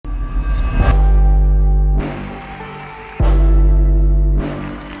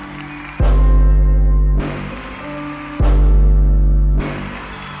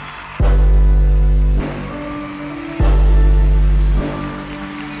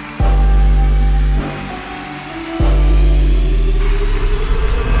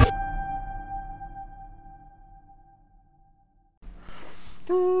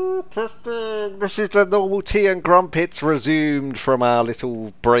Testing. This is the normal tea and grumpets resumed from our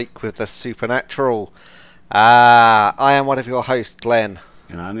little break with the supernatural. I am one of your hosts, Glenn,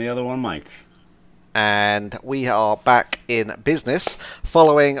 And I'm the other one, Mike. and we are back in business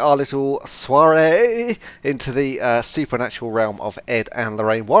following our little soiree into the supernatural realm of Ed and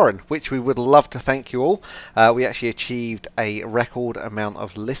Lorraine Warren, which we would love to thank you all. We actually achieved a record amount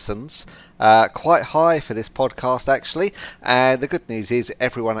of listens, quite high for this podcast actually, and the good news is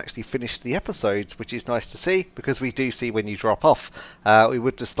everyone actually finished the episodes, which is nice to see because we do see when you drop off. We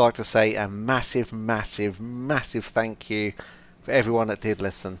would just like to say a massive, massive, massive thank you for everyone that did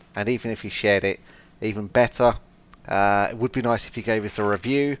listen, and even if you shared it, even better. It would be nice if you gave us a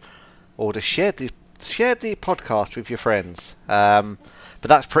review or to share the podcast with your friends. But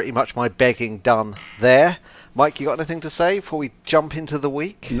that's pretty much my begging done there. Mike, you got anything to say before we jump into the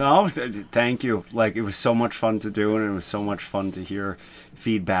week? No, thank you. Like, it was so much fun to do, and it was so much fun to hear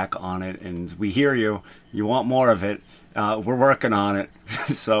feedback on it. And we hear you. You want more of it. We're working on it.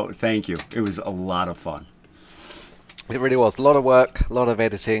 So thank you. It was a lot of fun. It really was. A lot of work, a lot of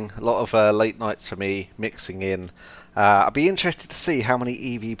editing, a lot of late nights for me, mixing in. I'd be interested to see how many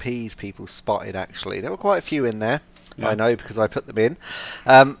EVPs people spotted, actually. There were quite a few in there. Yeah. I know because I put them in.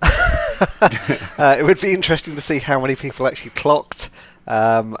 It would be interesting to see how many people actually clocked.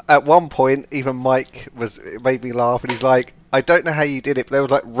 At one point, even Mike made me laugh, and he's like, I don't know how you did it, but there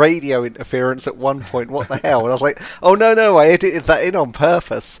was like radio interference at one point. What the hell? And I was like, oh no, I edited that in on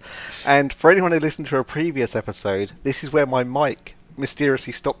purpose. And for anyone who listened to a previous episode, this is where my mic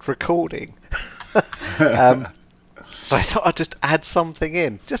mysteriously stopped recording. So I thought I'd just add something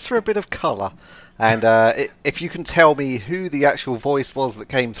in, just for a bit of colour. And if you can tell me who the actual voice was that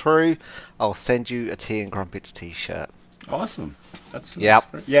came through, I'll send you a Tea and Grumpets t-shirt. Awesome. That's yeah.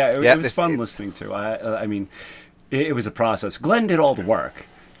 It was fun listening to. I mean, it was a process. Glenn did all the work,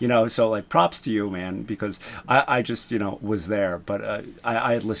 so like props to you, man, because I just, was there. But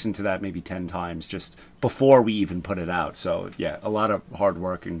I had listened to that maybe 10 times just before we even put it out. So, yeah, a lot of hard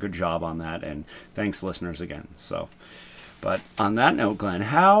work and good job on that. And thanks, listeners, again. So, but on that note, Glenn,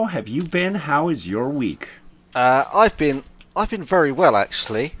 how have you been? How is your week? I've been very well,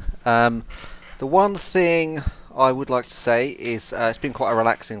 actually. The one thing I would like to say is it's been quite a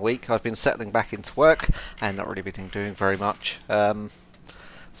relaxing week. I've been settling back into work and not really been doing very much.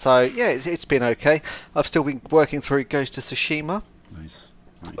 So yeah, it's been okay. I've still been working through Ghost of Tsushima. Nice.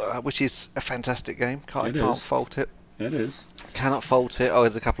 Which is a fantastic game. I can't fault it. It is. Cannot fault it. Oh,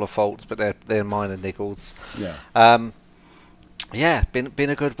 there's a couple of faults, but they're minor niggles. Yeah. Yeah, been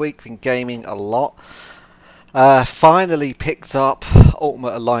a good week. Been gaming a lot. Finally picked up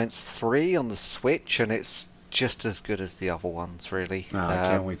Ultimate Alliance 3 on the Switch, and it's just as good as the other ones, really. Oh, I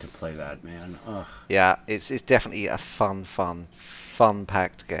can't wait to play that, man. Ugh. Yeah, it's definitely a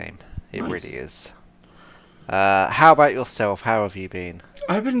fun-packed game. It Nice. really is. How about yourself? How have you been?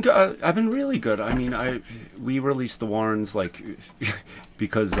 I've been really good. I mean, we released the Warrens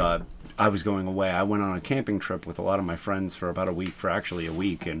because I was going away. I went on a camping trip with a lot of my friends for about a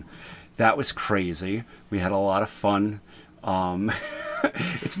week, and that was crazy. We had a lot of fun.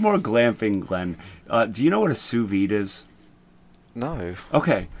 It's more glamping, Glenn. Do you know what a sous vide is? No.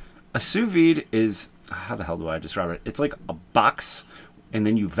 Okay. A sous vide is, how the hell do I describe it? It's like a box, and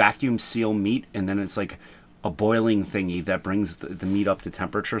then you vacuum seal meat, and then it's like a boiling thingy that brings the meat up to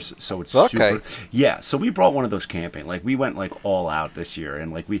temperature, so it's okay. Super. Yeah, so we brought one of those camping. Like, we went like all out this year,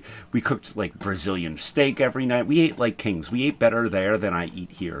 and like we cooked like Brazilian steak every night. We ate like kings. We ate better there than I eat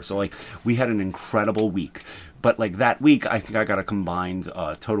here. So like we had an incredible week. But like that week, I think I got a combined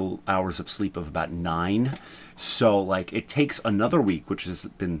total hours of sleep of about 9. So like it takes another week, which has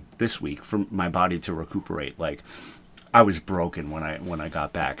been this week, for my body to recuperate. Like, I was broken when I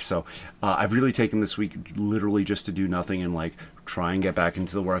got back. So I've really taken this week literally just to do nothing and like try and get back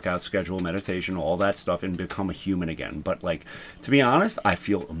into the workout schedule, meditation, all that stuff, and become a human again. But like, to be honest, I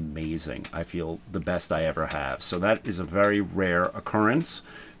feel amazing. I feel the best I ever have. So that is a very rare occurrence.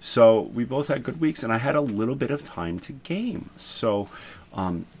 So we both had good weeks, and I had a little bit of time to game. So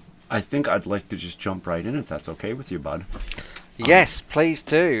I think I'd like to just jump right in, if that's okay with you, bud. Yes, please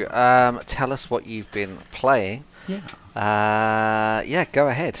do. Tell us what you've been playing. Yeah. Go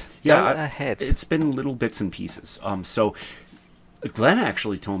ahead. Yeah, Go ahead. It's been little bits and pieces. So Glenn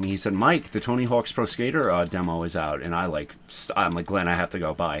actually told me, he said, Mike, the Tony Hawk's Pro Skater demo is out. And I'm like, Glenn, I have to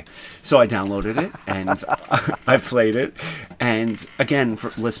go buy. So I downloaded it, and I played it. And again,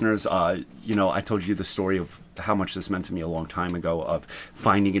 for listeners, I told you the story of how much this meant to me a long time ago, of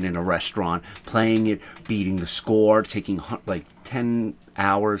finding it in a restaurant, playing it, beating the score, taking like 10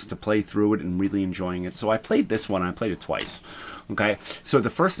 hours to play through it and really enjoying it. So I played this one. I played it twice. Okay, so the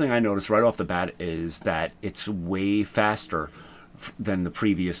first thing I noticed right off the bat is that it's way faster than the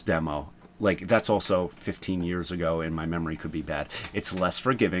previous demo. Like, that's also 15 years ago, and my memory could be bad. It's less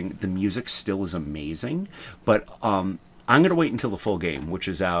forgiving. The music still is amazing, but I'm going to wait until the full game, which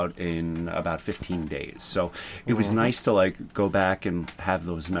is out in about 15 days. So it was nice to, like, go back and have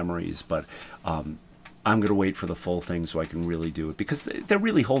those memories, but I'm going to wait for the full thing so I can really do it, because they're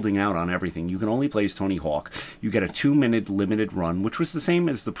really holding out on everything. You can only play as Tony Hawk. You get a 2-minute limited run, which was the same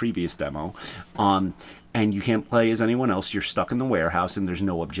as the previous demo. And you can't play as anyone else. You're stuck in the warehouse and there's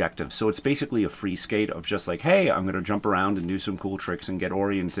no objective. So it's basically a free skate of just like, hey, I'm going to jump around and do some cool tricks and get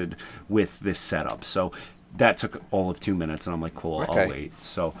oriented with this setup. So that took all of 2 minutes, and I'm like, cool, Okay. I'll wait.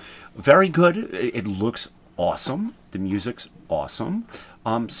 So very good. It looks awesome. The music's awesome.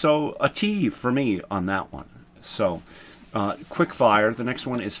 So a T for me on that one. So quick fire. The next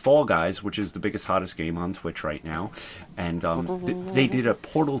one is Fall Guys, which is the biggest, hottest game on Twitch right now. And they did a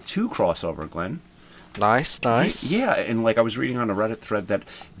Portal 2 crossover, Glenn. Nice, nice. Yeah, and like I was reading on a Reddit thread that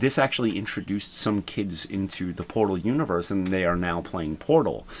this actually introduced some kids into the Portal universe, and they are now playing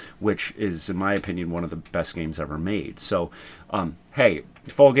Portal, which is, in my opinion, one of the best games ever made. So, hey,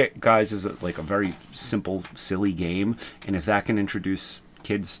 Fall Guys is like a very simple, silly game, and if that can introduce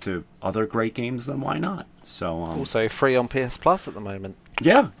kids to other great games, then why not? So, Also free on PS Plus at the moment.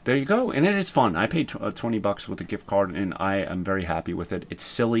 yeah, there you go. And it is fun. I paid $20 with a gift card, and I am very happy with it. It's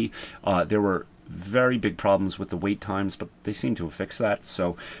silly. There were very big problems with the wait times, but they seem to have fixed that.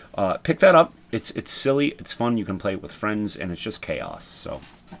 So pick that up. It's silly. It's fun. You can play it with friends, and it's just chaos. So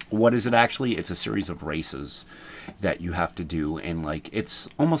what is it actually? It's a series of races that you have to do, and like it's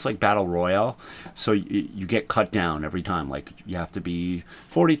almost like Battle Royale. So you get cut down every time. Like you have to be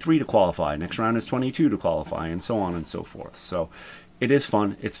 43 to qualify. Next round is 22 to qualify, and so on and so forth. So it is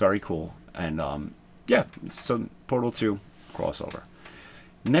fun. It's very cool. And yeah, so Portal 2 crossover.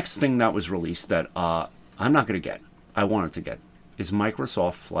 Next thing that was released that I'm not going to get, I wanted to get, is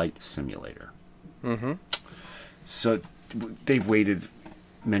Microsoft Flight Simulator. Mm-hmm. So they've waited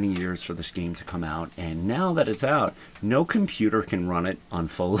many years for this game to come out, and now that it's out, no computer can run it on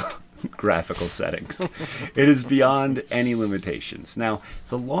full graphical settings. It is beyond any limitations. Now,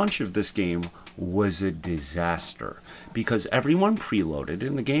 the launch of this game was a disaster because everyone preloaded,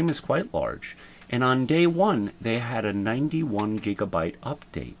 and the game is quite large. And on day one, they had a 91 gigabyte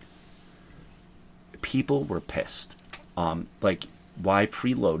update. People were pissed. Like, why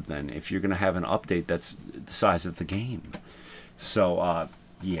preload then if you're going to have an update that's the size of the game? So,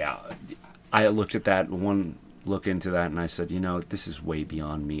 yeah, I looked at that, one look into that, and I said, you know, this is way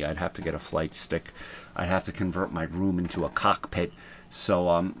beyond me. I'd have to get a flight stick. I'd have to convert my room into a cockpit.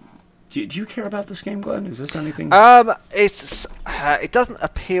 So, do you care about this game, Glenn? Is this anything? It doesn't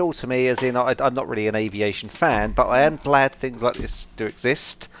appeal to me, as in I'm not really an aviation fan, but I am glad things like this do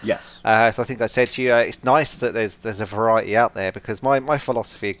exist. Yes. So I think I said to you, it's nice that there's a variety out there, because my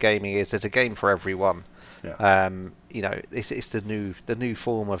philosophy of gaming is there's a game for everyone. Yeah. You know, it's the new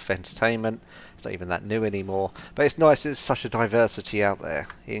form of entertainment. It's not even that new anymore, but it's nice. There's such a diversity out there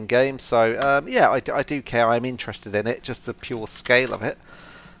in games. So yeah, I do care. I'm interested in it, just the pure scale of it.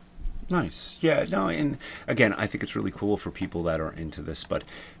 Nice. Yeah, no, and again, I think it's really cool for people that are into this, but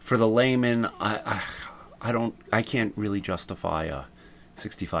for the layman, I can't really justify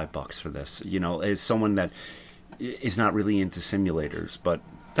 $65 for this. You know, as someone that is not really into simulators, but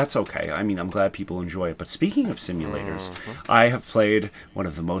that's okay. I mean, I'm glad people enjoy it. But speaking of simulators, I have played one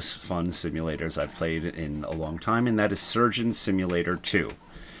of the most fun simulators I've played in a long time, and that is Surgeon Simulator 2.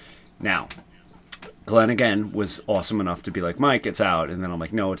 Now, Glenn, again, was awesome enough to be like, Mike, it's out. And then I'm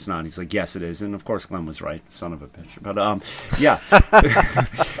like, no, it's not. He's like, yes, it is. And, of course, Glenn was right. Son of a bitch. But, yeah.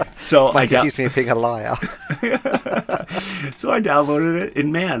 So Mike accused me of being a liar. So I downloaded it,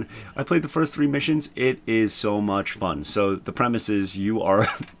 and, man, I played the first 3 missions. It is so much fun. So the premise is you are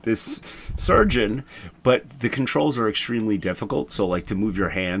this surgeon, but the controls are extremely difficult. So, like, to move your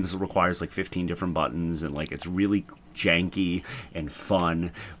hands requires, like, 15 different buttons, and, like, it's really janky and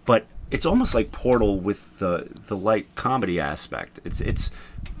fun. But it's almost like Portal with the light comedy aspect. It's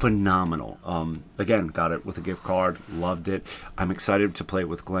phenomenal. Again, got it with a gift card. Loved it. I'm excited to play it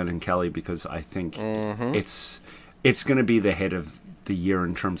with Glenn and Kelly because I think it's going to be the hit of the year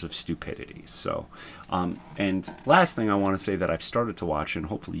in terms of stupidity. So, and last thing I want to say that I've started to watch, and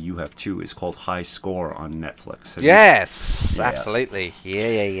hopefully you have too, is called High Score on Netflix. Yes, Yeah. Absolutely.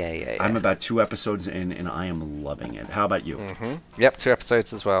 Yeah. I'm about 2 episodes in, and I am loving it. How about you? Yep, 2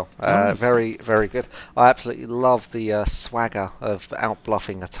 episodes as well. Nice. Very, very good. I absolutely love the swagger of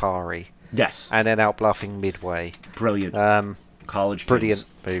outbluffing Atari Yes. and then outbluffing Midway. Brilliant. College Brilliant.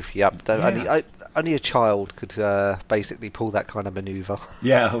 kids. move. Yep. Yeah. Only a child could basically pull that kind of maneuver.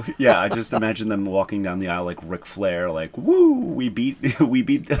 Yeah, yeah. I just imagine them walking down the aisle like Ric Flair, like "Woo, we beat we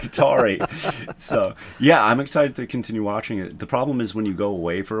beat Atari." So yeah, I'm excited to continue watching it. The problem is when you go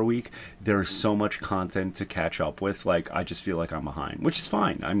away for a week, there's so much content to catch up with. Like I just feel like I'm behind, which is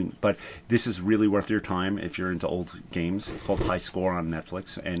fine. I mean, but this is really worth your time if you're into old games. It's called High Score on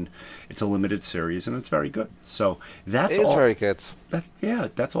Netflix, and it's a limited series, and it's very good. So that's It is all. very good. Yeah,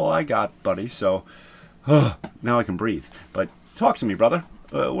 that's all I got, buddy. So now I can breathe. But talk to me, brother.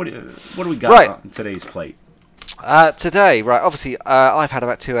 What do we got Right. on today's plate? Today, right, obviously, I've had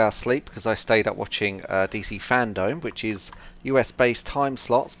about 2 hours sleep because I stayed up watching DC Fandom, which is US-based time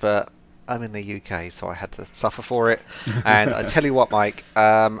slots, but I'm in the UK, so I had to suffer for it. And I tell you what, Mike,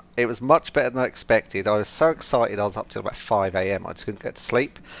 it was much better than I expected. I was so excited, I was up till about 5 a.m. I just couldn't get to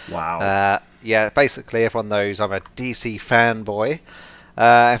sleep. Wow. Yeah, basically, everyone knows I'm a DC fanboy.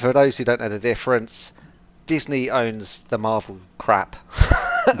 And for those who don't know the difference, Disney owns the Marvel crap,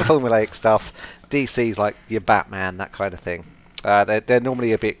 formulaic stuff. DC's like your Batman, that kind of thing. They're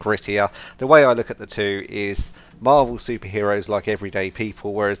normally a bit grittier. The way I look at the two is Marvel superheroes like everyday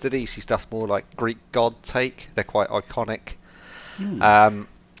people, whereas the DC stuff's more like Greek god take. They're quite iconic.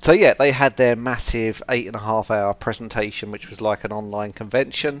 So yeah, they had their massive 8.5 hour presentation, which was like an online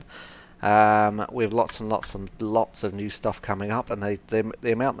convention. With lots and lots and lots of new stuff coming up, and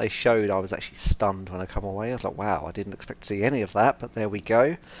the amount they showed, I was actually stunned when I come away. I was like, wow, I didn't expect to see any of that, but there we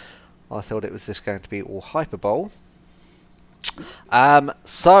go. I thought it was just going to be all hyperbole. First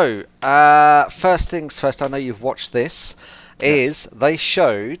things first, I know you've watched this, is they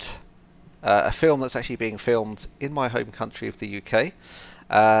showed a film that's actually being filmed in my home country of the UK.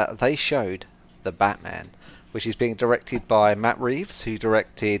 They showed The Batman, which is being directed by Matt Reeves, who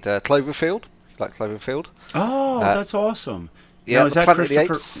directed Cloverfield. You like Cloverfield? Oh, that's awesome. Yeah, now, is that Planet of the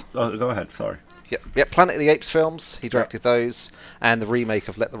Christopher? Apes. Oh, go ahead. Sorry. Yep, Planet of the Apes films. He directed those, and the remake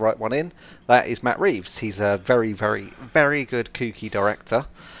of Let the Right One In. That is Matt Reeves. He's a very, very, very good kooky director.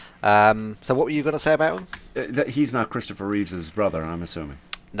 So what were you going to say about him? He's not Christopher Reeves' brother, I'm assuming.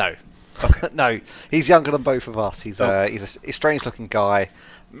 No. No, he's younger than both of us. He's a strange-looking guy,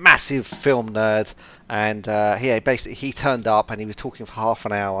 massive film nerd, and basically he turned up and he was talking for half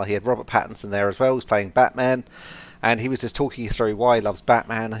an hour. He had Robert Pattinson there as well, who's playing Batman, and he was just talking you through why he loves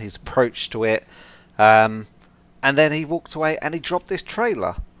Batman and his approach to it. And then he walked away and he dropped this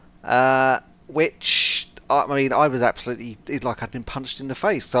trailer, which I mean, I was absolutely like I'd been punched in the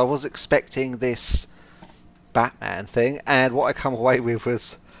face. So I was expecting this Batman thing, and what I come away with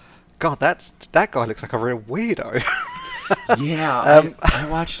was, God, that guy looks like a real weirdo. Yeah, I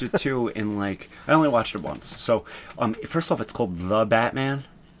watched it too. I only watched it once. So, first off, it's called The Batman.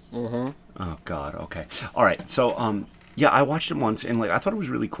 Mm-hmm. Oh God. Okay. All right. So, yeah, I watched it once, and I thought it was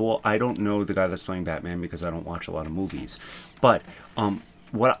really cool. I don't know the guy that's playing Batman because I don't watch a lot of movies, but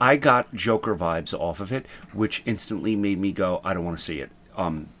what I got Joker vibes off of it, which instantly made me go, I don't want to see it,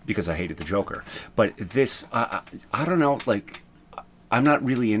 because I hated the Joker. But this, I don't know, I'm not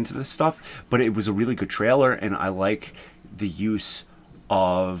really into this stuff, but it was a really good trailer, and I like the use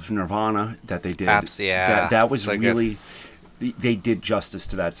of Nirvana that they did. Yeah, that was so really, they did justice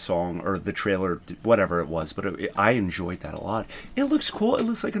to that song, or the trailer, whatever it was, but I enjoyed that a lot. It looks cool. It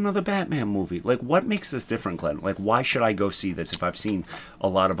looks like another Batman movie. What makes this different, Glenn? Why should I go see this if I've seen a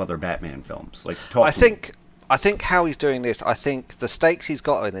lot of other Batman films? I think how he's doing this, I think the stakes he's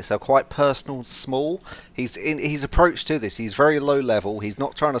got in this are quite personal and small. His approach to this, he's very low level. He's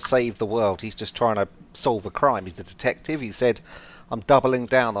not trying to save the world. He's just trying to solve a crime. He's a detective. He said, I'm doubling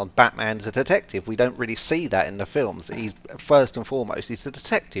down on Batman as a detective. We don't really see that in the films. He's first and foremost, he's a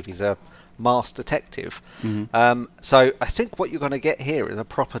detective. He's a masked detective. Mm-hmm. So I think what you're going to get here is a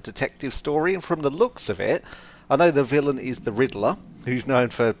proper detective story. And from the looks of it, I know the villain is the Riddler, who's known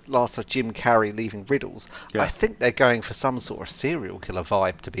for last of Jim Carrey leaving riddles. Yeah. I think they're going for some sort of serial killer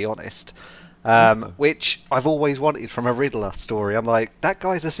vibe, to be honest. Which I've always wanted from a Riddler story. I'm like, that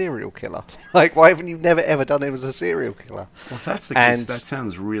guy's a serial killer. Why haven't you never ever done him as a serial killer? Well, if that's the case, that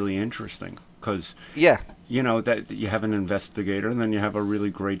sounds really interesting. Because, that you have an investigator and then you have a really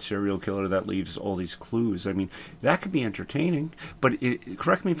great serial killer that leaves all these clues. I mean, that could be entertaining. But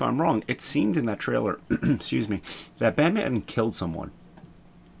correct me if I'm wrong, it seemed in that trailer, excuse me, that Batman killed someone.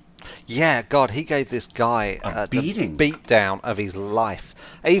 Yeah, God, he gave this guy a beating. The beat down of his life.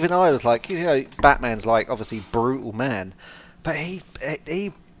 Even I was like, Batman's obviously brutal man, but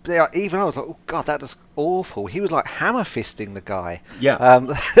even I was like, oh God, that is awful. He was hammer fisting the guy. Yeah.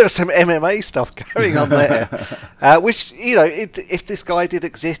 There was some MMA stuff going on there, which if this guy did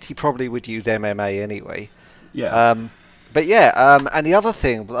exist, he probably would use MMA anyway. Yeah. But yeah, and the other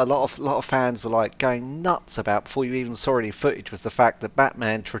thing a lot of fans were like going nuts about before you even saw any footage was the fact that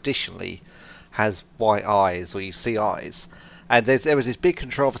Batman traditionally has white eyes, or you see eyes. And there was this big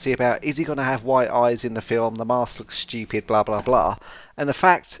controversy about, is he going to have white eyes in the film? The mask looks stupid, blah blah blah. And the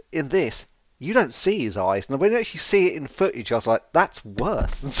fact in this, you don't see his eyes. And when you actually see it in footage, I was like, that's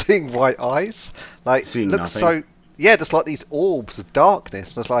worse than seeing white eyes. Like, Seeing it looks nothing. so, yeah, just like these orbs of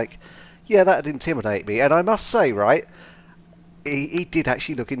darkness. And I was like, yeah, that'd intimidate me. And I must say, right, he did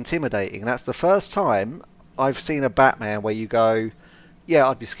actually look intimidating. That's the first time I've seen a Batman where you go, yeah,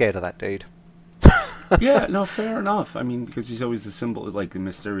 I'd be scared of that dude. Yeah, no, fair enough. I mean, because he's always the symbol, like the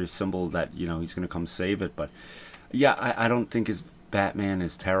mysterious symbol that, he's going to come save it. But yeah, I don't think his Batman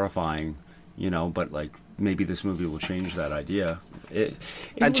is terrifying, but like maybe this movie will change that idea. It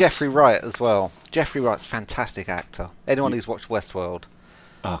And looks, Jeffrey Wright as well. Jeffrey Wright's a fantastic actor. Anyone who's watched Westworld,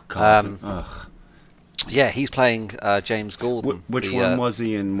 oh God. um, Ugh. yeah, he's playing James Gordon. Which one was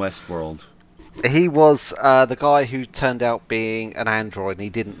he in Westworld? He was the guy who turned out being an android, and he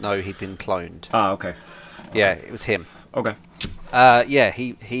didn't know he'd been cloned. Ah, okay. Yeah, it was him. Okay. Yeah,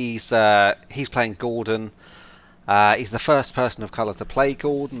 he's playing Gordon. He's the first person of color to play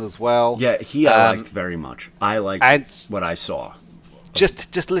Gordon as well. Yeah, I liked very much. I liked and what I saw.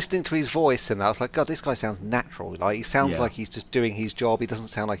 just listening to his voice, and I was like, God, this guy sounds natural. Like, he sounds Yeah. like he's just doing his job. He doesn't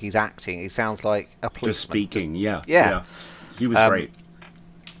sound like he's acting. He sounds like a policeman. Just speaking, yeah. Yeah. He was great.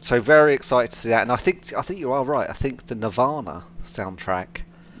 So very excited to see that, and I think you are right. I think the Nirvana soundtrack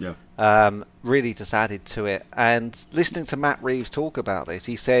Yeah. really just added to it. And listening to Matt Reeves talk about this,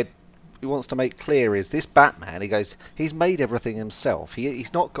 he said he wants to make clear is this Batman. He goes, he's made everything himself.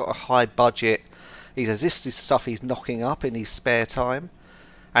 He's not got a high budget. He says this is stuff he's knocking up in his spare time,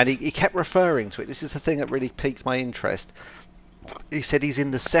 and he kept referring to it. This is the thing that really piqued my interest. He said he's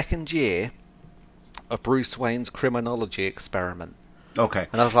in the second year of Bruce Wayne's criminology experiment. Okay.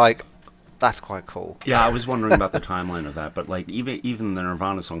 And I was like, that's quite cool. Yeah, I was wondering about the timeline of that, but like even the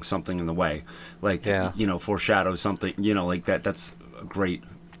Nirvana song, "Something in the Way," like Yeah. foreshadows something, like that. That's a great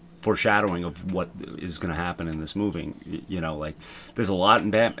foreshadowing of what is going to happen in this movie. Like there's a lot in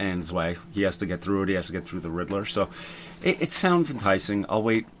Batman's way. He has to get through it. He has to get through the Riddler. So it sounds enticing. I'll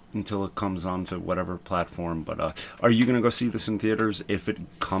wait until it comes onto whatever platform. But are you going to go see this in theaters if it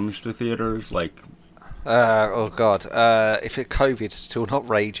comes to theaters? Like. Oh God! If COVID's still not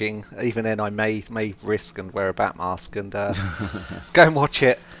raging, even then I may risk and wear a bat mask and go and watch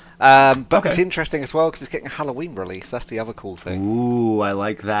it. But Okay. it's interesting as well because it's getting a Halloween release. That's the other cool thing. Ooh, I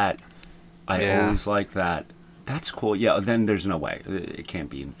like that. I Yeah. always like that. That's cool. Yeah, then there's no way. It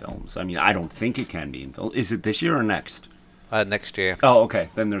can't be in films. I mean, I don't think it can be in films. Is it this year or next? Next year. Oh, okay.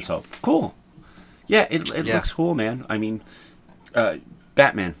 Then there's hope. Cool. Yeah, it Yeah. looks cool, man. I mean,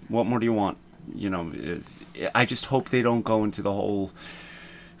 Batman, what more do you want? I just hope they don't go into the whole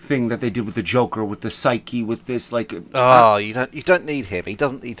thing that they did with the Joker, with the Psyche, with this, like... Oh, you don't need him. He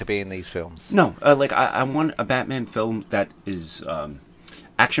doesn't need to be in these films. No, I want a Batman film that is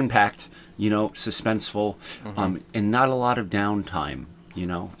action-packed, suspenseful, and not a lot of downtime,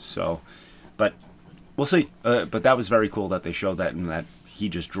 so... But we'll see. But that was very cool that they showed that and that he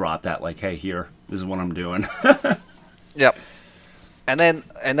just dropped that, like, hey, here, this is what I'm doing. Yep. And then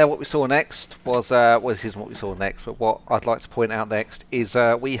what we saw next was this isn't what we saw next, but what I'd like to point out next is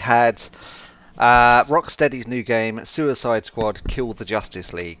we had Rocksteady's new game, Suicide Squad: Kill the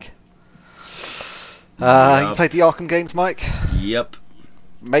Justice League. You played the Arkham games, Mike? Yep.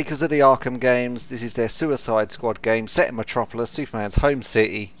 Makers of the Arkham games, this is their Suicide Squad game set in Metropolis, Superman's home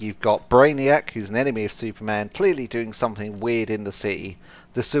city. You've got Brainiac, who's an enemy of Superman, clearly doing something weird in the city.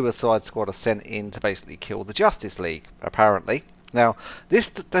 The Suicide Squad are sent in to basically kill the Justice League, apparently. Now,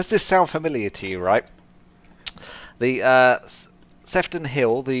 does this sound familiar to you, right? The Sefton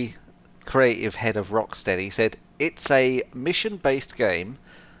Hill, the creative head of Rocksteady, said it's a mission-based game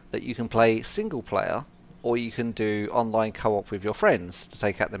that you can play single player, or you can do online co-op with your friends to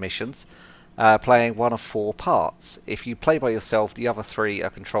take out the missions, playing one of 4 parts. If you play by yourself, the other 3 are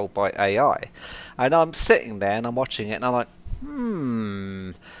controlled by AI. And I'm sitting there and I'm watching it and I'm like,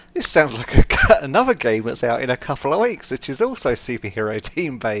 this sounds like another game that's out in a couple of weeks, which is also superhero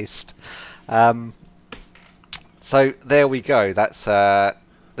team based. So there we go. That's the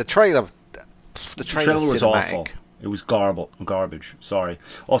trailer. The trailer was awful. It was garbage. Sorry.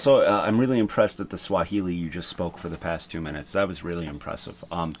 Also, I'm really impressed at the Swahili you just spoke for the past 2 minutes. That was really impressive.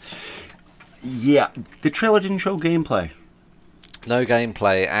 Yeah, the trailer didn't show gameplay. No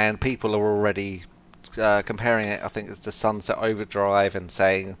gameplay, and people are already comparing it. I think it's to Sunset Overdrive and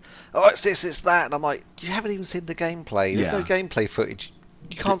saying, "Oh, it's this, it's that," and I'm like, "You haven't even seen the gameplay. There's no Yeah. gameplay footage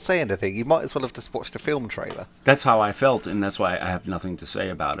You can't say anything. You might as well have just watched a film trailer. That's how I felt, and that's why I have nothing to say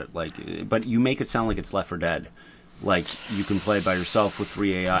about it. Like, but you make it sound like it's Left 4 Dead. Like, you can play by yourself with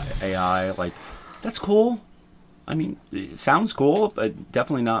 3 AI. Like, that's cool. I mean, it sounds cool, but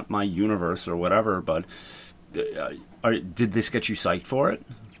definitely not my universe or whatever. But did this get you psyched for it?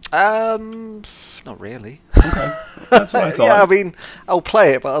 Not really. Okay, that's what I thought. Yeah, I mean, I'll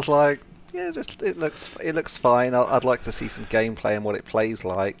play it, but I was like, yeah, just it looks fine. I'd like to see some gameplay and what it plays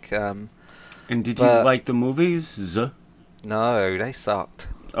like. And did you like the movies? No, they sucked.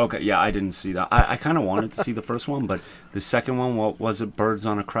 Okay, yeah, I didn't see that. I kind of wanted to see the first one, but the second one, what was it? Birds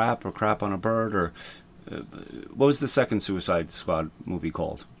on a Crap or Crap on a Bird? Or what was the second Suicide Squad movie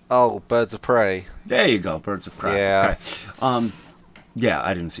called? Oh, Birds of Prey. There you go, Birds of Crap. Yeah. Okay. Yeah,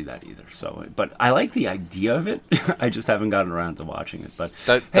 I didn't see that either. So, but I like the idea of it. I just haven't gotten around to watching it. But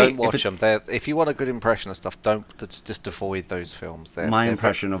don't watch them. If you want a good impression of stuff, just avoid those films. They're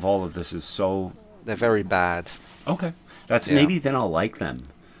impression of all of this is so they're very bad. Okay, maybe then I'll like them.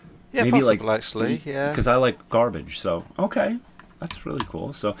 Yeah, maybe possible, actually. Yeah, because I like garbage. So okay, that's really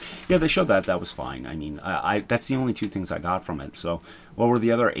cool. So yeah, they showed that. That was fine. I mean, I that's the only 2 things I got from it. So what were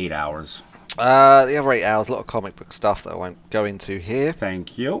the other 8 hours? The other 8 hours, a lot of comic book stuff that I won't go into here.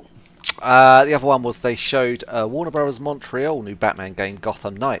 Thank you. The other one was they showed Warner Bros. Montreal new Batman game,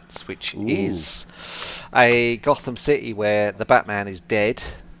 Gotham Knights, which is a Gotham City where the Batman is dead,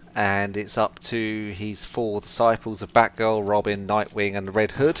 and it's up to his 4 disciples of Batgirl, Robin, Nightwing, and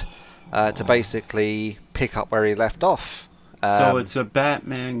Red Hood to basically pick up where he left off. So it's a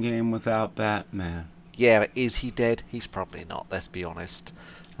Batman game without Batman. Yeah, but is he dead? He's probably not. Let's be honest.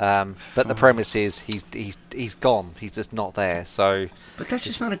 But the premise is he's gone. He's just not there. So, but that's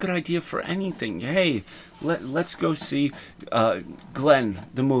just not a good idea for anything. Hey, let's go see Glenn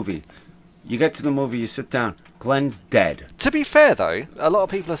the movie. You get to the movie, you sit down. Glenn's dead. To be fair, though, a lot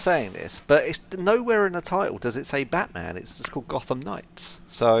of people are saying this, but it's nowhere in the title does it say Batman. It's just called Gotham Knights.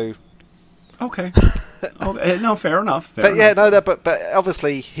 So, okay. No, fair enough. Yeah, no, but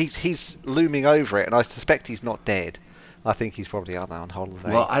obviously he's looming over it, and I suspect he's not dead. I think he's probably out there on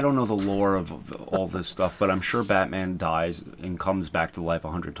holiday. Well, I don't know the lore of all this stuff, but I'm sure Batman dies and comes back to life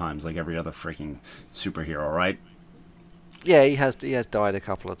 100 times, like every other freaking superhero, right? Yeah, he has died a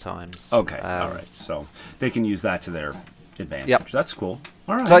couple of times. Okay, all right. So they can use that to their advantage. Yep. That's cool.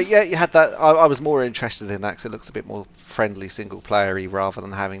 All right. So yeah, you had that. I was more interested in that because it looks a bit more friendly, single-player-y, rather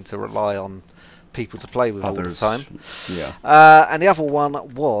than having to rely on people to play with others, all the time. Yeah. And the other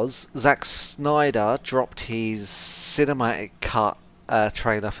one was Zack Snyder dropped his cinematic cut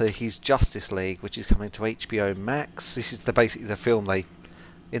trailer for his Justice League, which is coming to HBO Max. This is basically the film they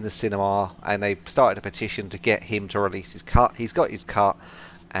in the cinema, and they started a petition to get him to release his cut. He's got his cut,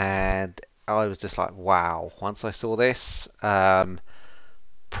 and I was just like, wow. Once I saw this,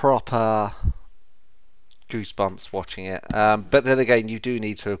 proper goosebumps watching it. But then again, you do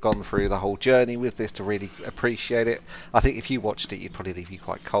need to have gone through the whole journey with this to really appreciate it. I think if you watched it, you'd probably leave you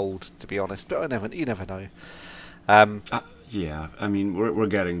quite cold, to be honest. But you never know. Yeah, I mean, we're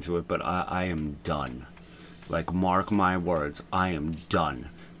getting to it, but I am done. Like, mark my words, I am done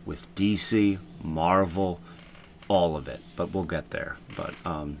with DC, Marvel, all of it. But we'll get there. But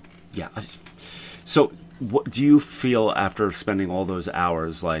yeah. So, what do you feel after spending all those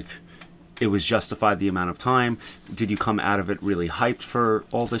hours? Like, it was justified the amount of time? Did you come out of it really hyped for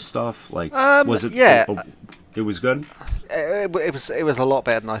all this stuff? Like, was it? Yeah, it was good. It was a lot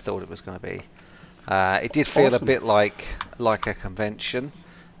better than I thought it was going to be. It did feel awesome. A bit like a convention,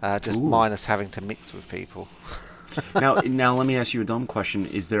 just minus having to mix with people. now let me ask you a dumb question: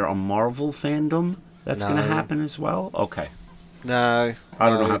 is there a Marvel fandom that's going to happen as well? Okay. No. I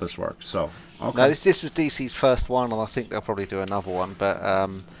don't know how this works. So. Okay. No, this was DC's first one, and I think they'll probably do another one. But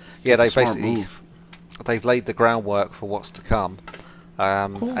yeah, they've laid the groundwork for what's to come.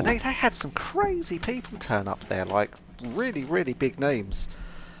 Cool. And they had some crazy people turn up there, like really, really big names.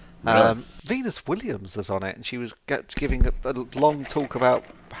 Really? Venus Williams was on it, and she was giving a long talk about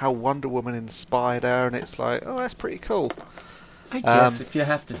how Wonder Woman inspired her, and it's like, oh, that's pretty cool. I guess if you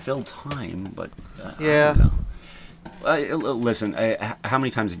have to fill time, but yeah. I don't know. Listen, how many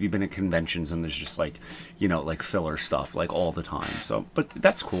times have you been at conventions and there's just like, like filler stuff like all the time? So, but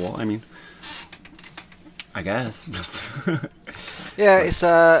that's cool. I mean, I guess. Yeah,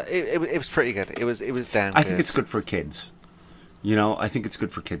 it was pretty good. It was damn good. I think it's good for kids. I think it's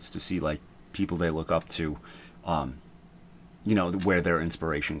good for kids to see like people they look up to, where their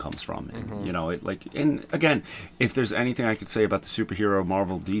inspiration comes from. And, and again, if there's anything I could say about the superhero,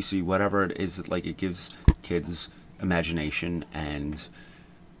 Marvel, DC, whatever it is, it gives kids imagination and,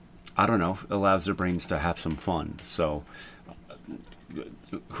 I don't know, allows their brains to have some fun. So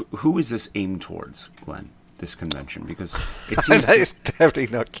who is this aimed towards, Glenn? This convention, because it I seems know it's definitely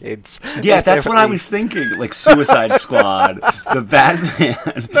not kids. yeah, It's that's what I definitely- was thinking. Like Suicide Squad, the Batman.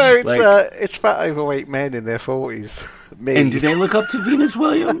 No, it's like, it's fat overweight men in their 40s. Me. and do they look up to Venus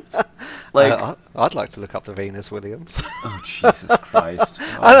Williams? Like, I'd like to look up to Venus Williams. oh Jesus Christ!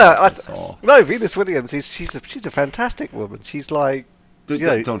 Oh, I know. that's all. No, Venus Williams is she's a fantastic woman. She's like, you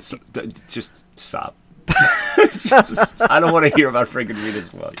know, Just stop. I don't want to hear about freaking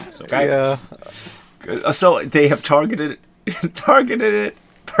Venus Williams. Okay. yeah, So they have targeted it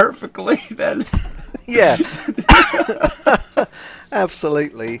perfectly. Then. yeah,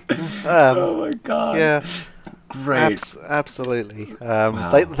 absolutely. Oh my God. Yeah, Great. absolutely.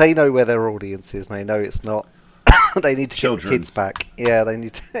 Wow. They know where their audience is. And they know it's not. They need to Children. get the kids back. Yeah, they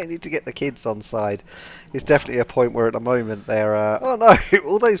need to get the kids on side. It's definitely a point where at the moment they're oh no,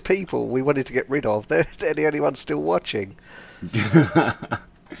 all those people we wanted to get rid of, they're the only ones still watching.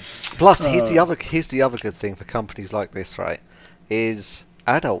 Plus, here's the other good thing for companies like this, right? Is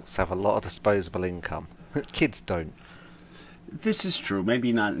adults have a lot of disposable income. Kids don't. This is true.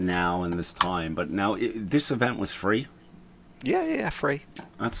 Maybe not now in this time, but now this event was free. Yeah, free.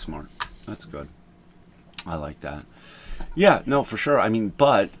 That's smart. That's good. I like that. Yeah, no, for sure. I mean,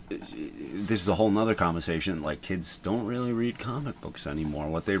 but this is a whole nother conversation. Like, kids don't really read comic books anymore.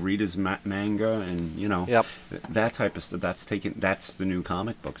 What they read is manga and, you know, Yep. that type of stuff. That's the new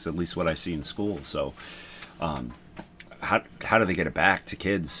comic books, at least what I see in school. So, how do they get it back to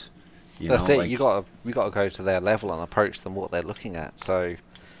kids? You That's know, it. like, You gotta go to their level and approach them what they're looking at. So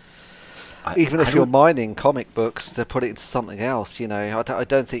I- even I if you're don't- mining comic books to put it into something else, you know, I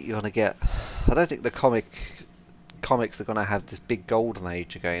don't think you're gonna get. I don't think the comics are going to have this big golden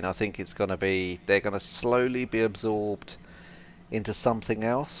age again. I think it's going to be they're going to slowly be absorbed into something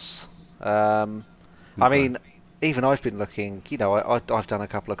else. I mean, even I've been looking. You know, I've done a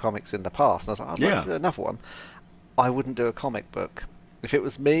couple of comics in the past, and I was like, I'd like to do another one. I wouldn't do a comic book. If it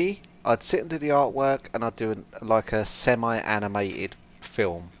was me, I'd sit and do the artwork, and I'd do like a semi-animated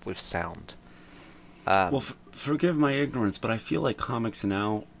film with sound. Well, forgive my ignorance, but I feel like comics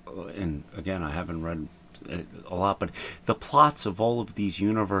now, and again, I haven't read a lot, but the plots of all of these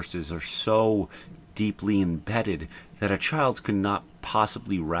universes are so deeply embedded that a child could not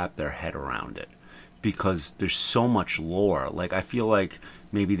possibly wrap their head around it because there's so much lore. Like, I feel like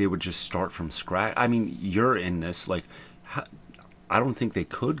maybe they would just start from scratch. I mean, you're in this, like, I don't think they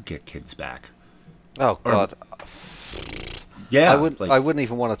could get kids back. Oh God. Yeah, I wouldn't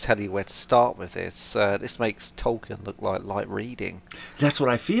even want to tell you where to start with this. This makes Tolkien look like light reading. That's what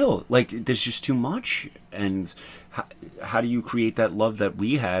I feel. Like, there's just too much. And how do you create that love that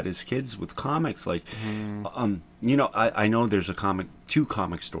we had as kids with comics? Like, you know, I know there's two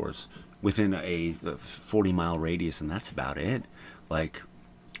comic stores within a 40-mile radius, and that's about it. Like,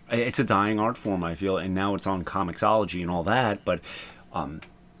 it's a dying art form, I feel, and now it's on Comixology and all that, but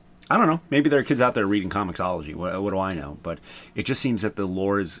I don't know. Maybe there are kids out there reading Comixology. What do I know? But it just seems that the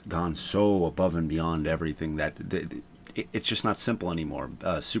lore has gone so above and beyond everything that it's just not simple anymore.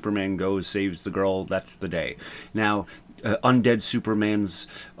 Superman goes, saves the girl, that's the day. Now, undead Superman's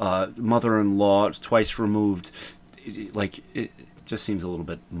mother-in-law, twice removed, it just seems a little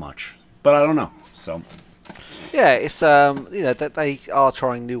bit much. But I don't know. So Yeah, it's you know that they are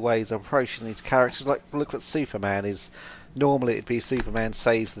trying new ways of approaching these characters. Like, look what Superman is. Normally it'd be Superman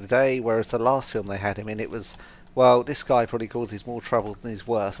saves the day, whereas the last film they had him in, it was, well, this guy probably causes more trouble than he's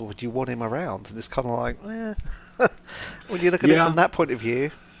worth, or would you want him around? And it's kind of like, when you look at it from that point of view.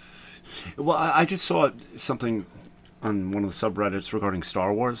 Well, I just saw something on one of the subreddits regarding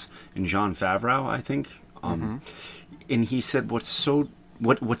Star Wars, and Jon Favreau, I think, and he said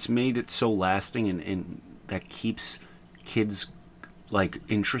what's made it so lasting and that keeps kids like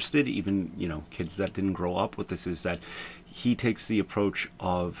interested, even, you know, kids that didn't grow up with this, is that he takes the approach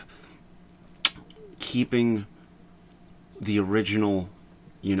of keeping the original,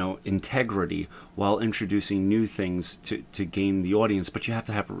 you know, integrity while introducing new things to gain the audience, but you have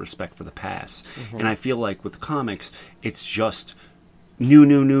to have a respect for the past. And I feel like with comics, it's just new,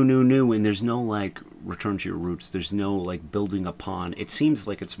 and there's no like return to your roots. There's no like building upon. It seems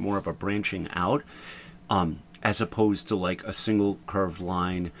like it's more of a branching out, as opposed to like a single curved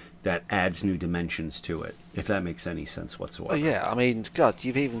line that adds new dimensions to it, if that makes any sense whatsoever. Oh, yeah, I mean, God,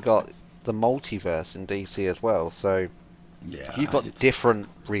 you've even got the multiverse in DC as well, so Yeah, you've got different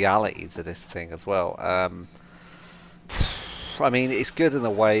realities of this thing as well. I mean, it's good in a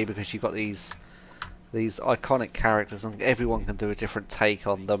way because you've got these iconic characters and everyone can do a different take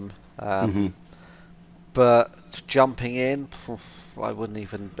on them. But jumping in, I wouldn't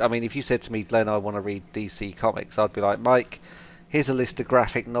even. I mean, if you said to me, Glenn, I want to read DC comics, I'd be like, Mike, here's a list of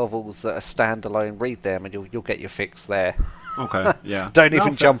graphic novels that are standalone. Read them, and you'll get your fix there. Okay, yeah. Don't No,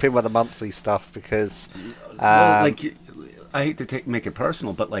 even jump in with the monthly stuff because, well, like, I hate to make it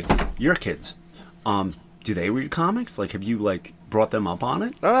personal, but like your kids, do they read comics? Like, have you like brought them up on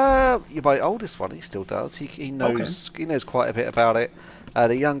it? my oldest one, he still does. He knows he knows quite a bit about it.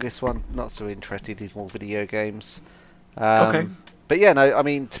 The youngest one, not so interested. He's more video games. Okay. But yeah, no. I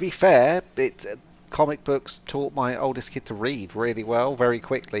mean, to be fair, comic books taught my oldest kid to read really well, very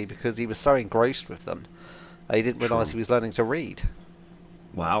quickly, because he was so engrossed with them. He didn't realise he was learning to read.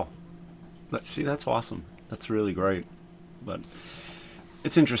 Wow. That's awesome. That's really great. But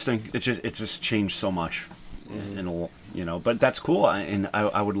it's interesting. It just changed so much, But that's cool.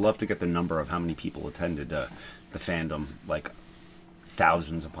 I would love to get the number of how many people attended the fandom, like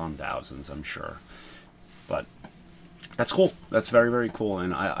thousands upon thousands, I'm sure. But that's cool. That's very, very cool.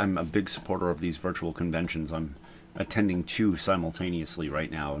 And I'm a big supporter of these virtual conventions. I'm attending 2 simultaneously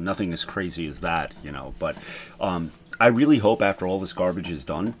right now. Nothing as crazy as that, But I really hope after all this garbage is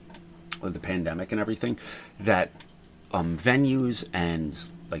done, with the pandemic and everything, that venues and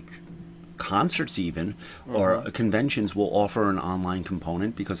like concerts even or conventions will offer an online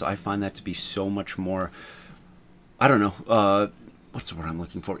component, because I find that to be so much more, I don't know, what's the word I'm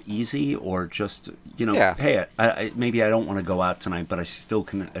looking for, easy, or just, hey, maybe I don't want to go out tonight, but I still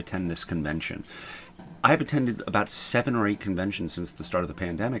can attend this convention. I've attended about 7 or 8 conventions since the start of the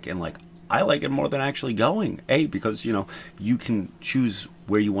pandemic, and like I like it more than actually going. Because you can choose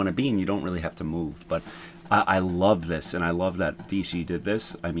where you want to be and you don't really have to move. But I love this, and I love that DC did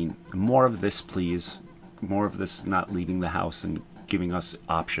this. I mean, more of this, please. More of this, not leaving the house and giving us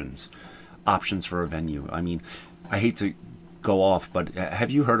options for a venue. I mean, I hate to go off, but have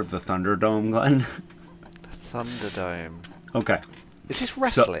you heard of the Thunderdome, Glenn? The Thunderdome. Okay. Is this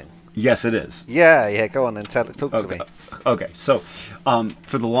wrestling? Yes, it is. Yeah. Go on and talk to me. Okay, so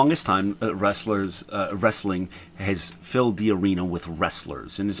for the longest time, wrestling has filled the arena with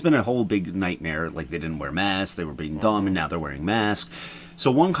wrestlers, and it's been a whole big nightmare. Like, they didn't wear masks, they were being dumb, and now they're wearing masks.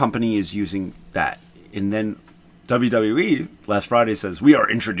 So one company is using that, and then WWE last Friday says, we are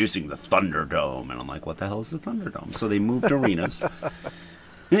introducing the Thunderdome, and I'm like, what the hell is the Thunderdome? So they moved arenas.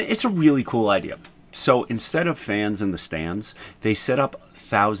 It's a really cool idea. So instead of fans in the stands, they set up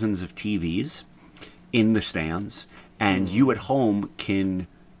thousands of TVs in the stands, and you at home can,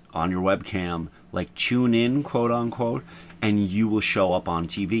 on your webcam, like tune in, quote unquote, and you will show up on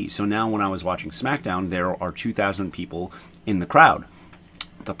TV. So now when I was watching SmackDown, there are 2,000 people in the crowd.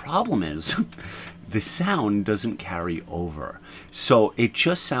 The problem is the sound doesn't carry over. So it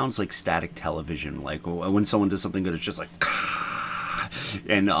just sounds like static television. Like when someone does something good, it's just like...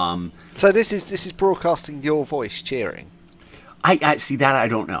 And so this is broadcasting your voice cheering. I see that. I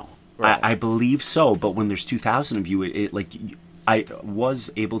don't know. Right. I believe so, but when there's 2,000 of you, it like I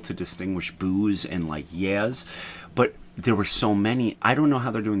was able to distinguish boos and like yeahs, but there were so many. I don't know how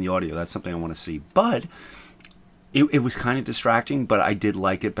they're doing the audio. That's something I want to see. But it was kind of distracting, but I did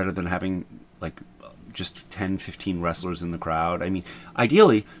like it better than having like just 10, 15 wrestlers in the crowd. I mean,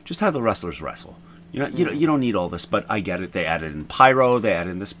 ideally, just have the wrestlers wrestle. You don't need all this, but I get it. They added in pyro, they added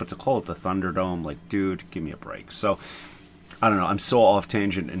in this, but to call it the Thunderdome, like, dude, give me a break. So, I don't know. I'm so off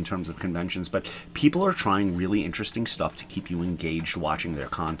tangent in terms of conventions, but people are trying really interesting stuff to keep you engaged watching their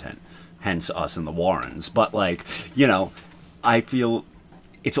content. Hence us and the Warrens. But, like, I feel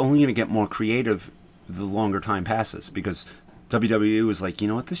it's only going to get more creative the longer time passes, because WWE was like, you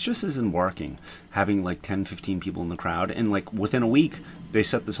know what, this just isn't working. Having, like, 10, 15 people in the crowd, and, like, within a week, they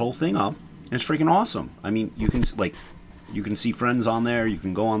set this whole thing up. And it's freaking awesome. I mean, you can see friends on there, you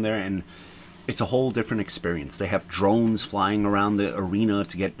can go on there, and it's a whole different experience. They have drones flying around the arena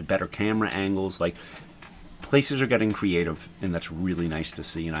to get better camera angles. Like, places are getting creative, and that's really nice to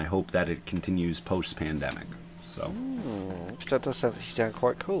see, and I hope that it continues post-pandemic. So that does sound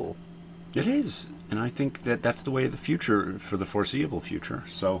quite cool. It is, and I think that that's the way of the future for the foreseeable future.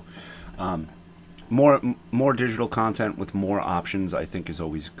 So more digital content with more options, I think, is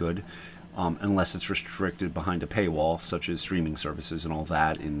always good. Unless it's restricted behind a paywall, such as streaming services and all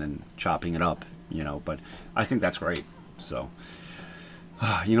that, and then chopping it up, But I think that's great. So,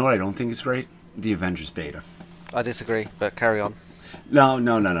 you know what I don't think is great? The Avengers beta. I disagree, but carry on. No.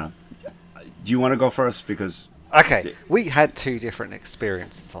 Do you want to go first? Because... Okay, we had 2 different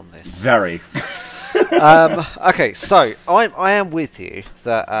experiences on this. Very. Okay, so I am with you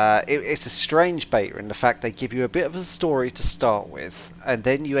that it's a strange beta in the fact they give you a bit of a story to start with, and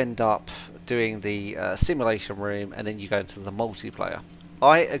then you end up doing the simulation room, and then you go into the multiplayer.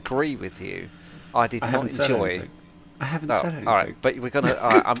 I agree with you. I did not enjoy. I haven't said anything. All right, but we're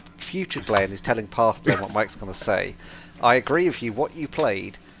gonna. Future Glenn is telling past Glenn what Mike's gonna say. I agree with you. What you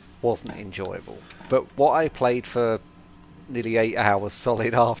played wasn't enjoyable, but what I played for nearly 8 hours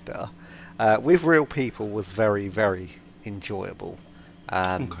solid after, with real people, was very, very enjoyable.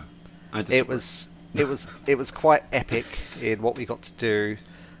 Um, Okay. I it disagree. was it was quite epic in what we got to do,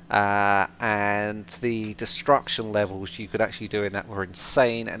 and the destruction levels you could actually do in that were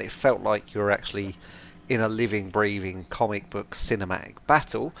insane, and it felt like you were actually in a living, breathing comic book cinematic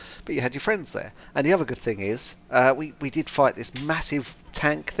battle, but you had your friends there. And the other good thing is, we did fight this massive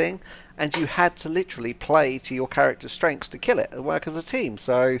tank thing, and you had to literally play to your character's strengths to kill it and work as a team.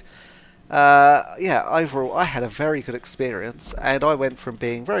 So, yeah, overall, I had a very good experience, and I went from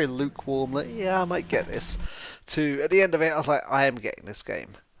being very lukewarm, like, yeah, I might get this, to at the end of it, I was like, I am getting this game.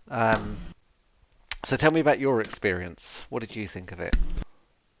 So tell me about your experience. What did you think of it?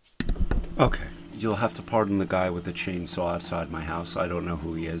 Okay. You'll have to pardon the guy with the chainsaw outside my house. I don't know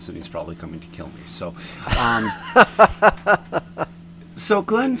who he is, and he's probably coming to kill me. Um, so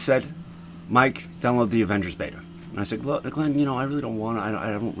Glenn said, Mike, download the Avengers beta. And I said, Glenn, I really don't want to. I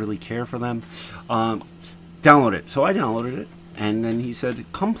don't really care for them. Download it. So I downloaded it, and then he said,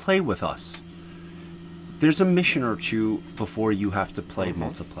 come play with us. There's a mission or two before you have to play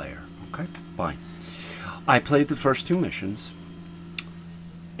multiplayer. Okay, fine. I played the first 2 missions.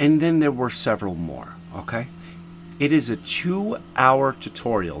 And then there were several more, okay? It is a 2-hour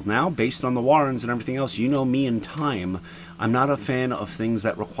tutorial. Now, based on the Warrens and everything else, you know me and time. I'm not a fan of things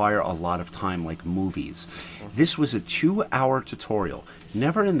that require a lot of time, like movies. This was a 2-hour tutorial.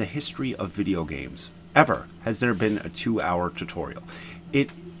 Never in the history of video games, ever, has there been a 2-hour tutorial. It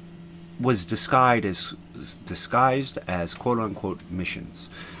was disguised as quote-unquote missions.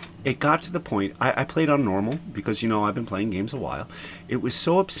 It got to the point, I played on normal, because, I've been playing games a while. It was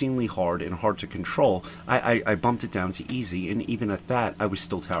so obscenely hard and hard to control, I bumped it down to easy, and even at that, I was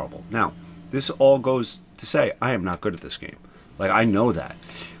still terrible. Now, this all goes to say, I am not good at this game. Like, I know that.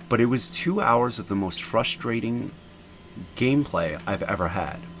 But it was 2 hours of the most frustrating gameplay I've ever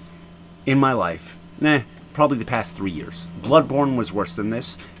had in my life. Probably the past 3 years. Bloodborne was worse than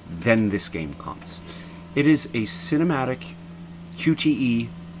this. Then this game comes. It is a cinematic QTE,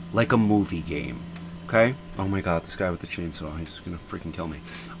 like a movie game. Okay? Oh my god, this guy with the chainsaw, he's gonna freaking kill me.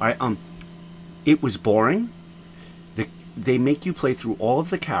 Alright, it was boring. They make you play through all of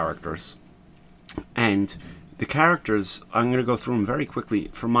the characters, and the characters, I'm gonna go through them very quickly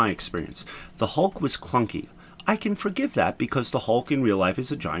from my experience. The Hulk was clunky. I can forgive that because the Hulk in real life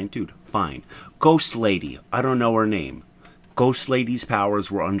is a giant dude. Fine. Ghost Lady, I don't know her name. Ghost Lady's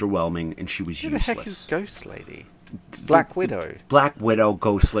powers were underwhelming, and she was useless. Who the heck is Ghost Lady? Black Widow. Black Widow,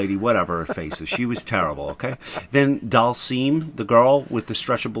 Ghost Lady, whatever her face is. She was terrible, okay? Then Dalsim, the girl with the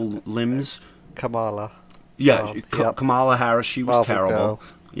stretchable limbs. Kamala. Yeah, Yep. Kamala Harris, she was Marvel terrible. girl.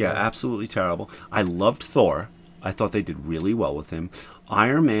 Yeah, absolutely terrible. I loved Thor. I thought they did really well with him.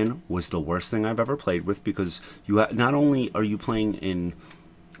 Iron Man was the worst thing I've ever played with because not only are you playing in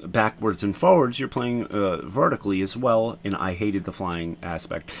backwards and forwards, you're playing vertically as well, and I hated the flying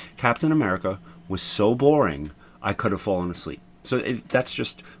aspect. Captain America was so boring, I could have fallen asleep. So that's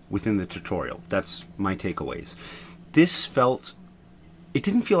just within the tutorial. That's my takeaways. It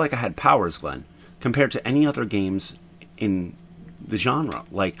didn't feel like I had powers, Glenn, compared to any other games in the genre.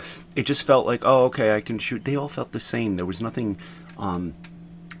 Like, it just felt like, oh, okay, I can shoot. They all felt the same. There was nothing,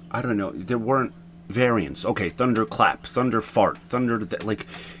 I don't know, there weren't variants. Okay, thunder clap, thunder fart, thunder, like,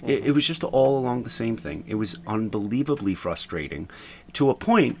 it was just all along the same thing. It was unbelievably frustrating to a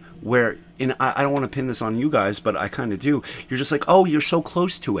point where, and I don't want to pin this on you guys, but I kind of do. You're just like, oh, you're so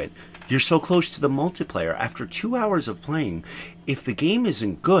close to it. You're so close to the multiplayer. After 2 hours of playing, if the game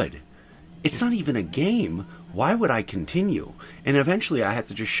isn't good, it's not even a game. Why would I continue? And eventually I had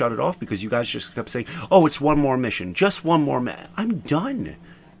to just shut it off because you guys just kept saying, oh, it's one more mission, just one more I'm done.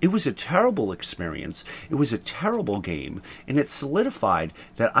 It was a terrible experience. It was a terrible game. And it solidified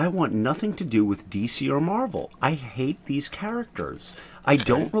that I want nothing to do with DC or Marvel. I hate these characters. I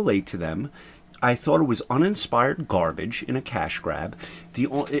don't relate to them. I thought it was uninspired garbage in a cash grab.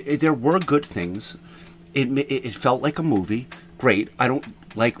 There were good things. It felt like a movie. Great. I don't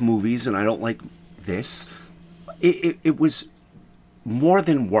like movies and I don't like this. It was more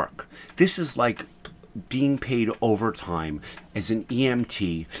than work. This is like being paid overtime as an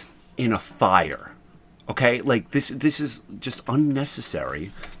EMT in a fire. Okay? Like, this is just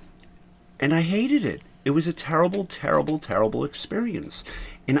unnecessary. And I hated it. It was a terrible, terrible, terrible experience.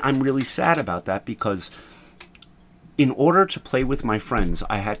 And I'm really sad about that because in order to play with my friends,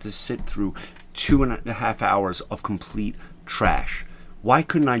 I had to sit through 2.5 hours of complete trash. Why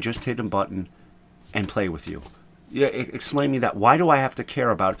couldn't I just hit a button and play with you? Yeah, explain me that. Why do I have to care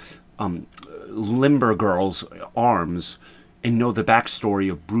about Limber Girl's arms and know the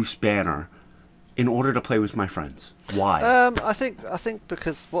backstory of Bruce Banner in order to play with my friends? Why? I think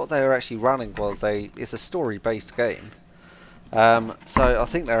because what they were actually running was it's a story-based game. So I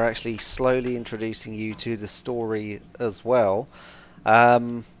think they're actually slowly introducing you to the story as well. I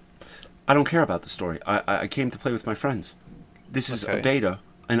don't care about the story. I came to play with my friends. This is Okay. a beta,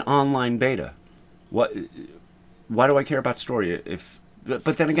 an online beta. What? Why do I care about story?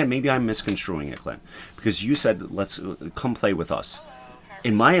 But then again, maybe I'm misconstruing it, Glenn, because you said let's come play with us.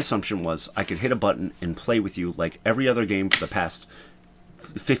 And my assumption was I could hit a button and play with you like every other game for the past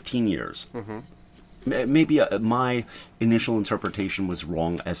 15 years. Maybe my initial interpretation was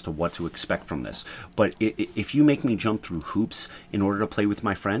wrong as to what to expect from this. But if you make me jump through hoops in order to play with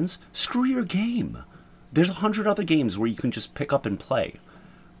my friends, screw your game. There's 100 other games where you can just pick up and play.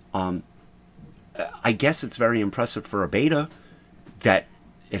 I guess it's very impressive for a beta that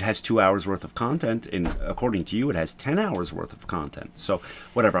it has 2 hours worth of content, and according to you, it has 10 hours worth of content. So,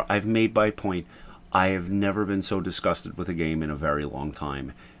 whatever. I've made my point. I have never been so disgusted with a game in a very long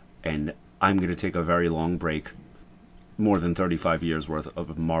time, and I'm going to take a very long break. More than 35 years worth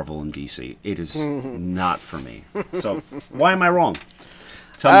of Marvel and DC. It is not for me. So, why am I wrong?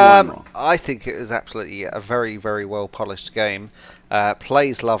 Tell me why I'm wrong. I think it is absolutely a very, very well polished game.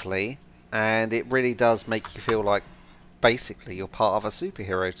 Plays lovely, and it really does make you feel like basically you're part of a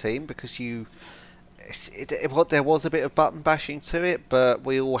superhero team because there was a bit of button bashing to it, but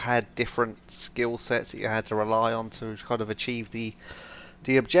we all had different skill sets that you had to rely on to kind of achieve the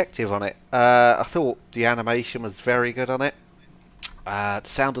objective on it. I thought the animation was very good on it.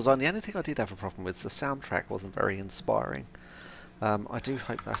 Sound design, the only thing I did have a problem with, the soundtrack wasn't very inspiring. I do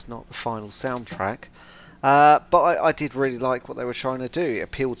hope that's not the final soundtrack. But I did really like what they were trying to do. It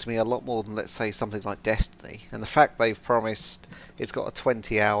appealed to me a lot more than, let's say, something like Destiny. And the fact they've promised it's got a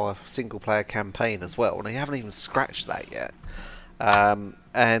 20-hour single-player campaign as well, and they haven't even scratched that yet.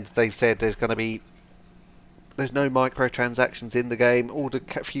 And they've said there's no microtransactions in the game. All the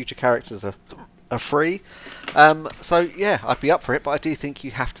future characters are free. So yeah, I'd be up for it, but I do think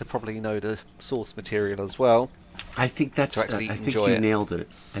you have to probably know the source material as well. I think that's. To actually I think enjoy you it. nailed it.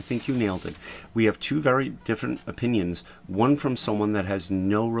 I think you nailed it. We have two very different opinions. One from someone that has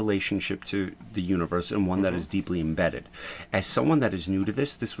no relationship to the universe, and one that is deeply embedded. As someone that is new to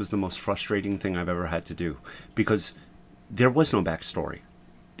this was the most frustrating thing I've ever had to do, because there was no backstory.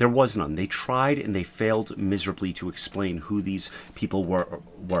 There was none. They tried and they failed miserably to explain who these people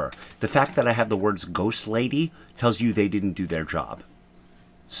were. The fact that I have the words "ghost lady" tells you they didn't do their job.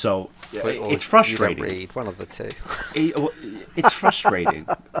 So it's frustrating. You don't read, one of the two. It's frustrating.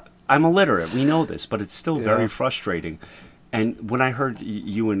 I'm illiterate. We know this, but it's still very frustrating. And when I heard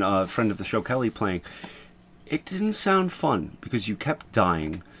you and a friend of the show, Kelly, playing, it didn't sound fun because you kept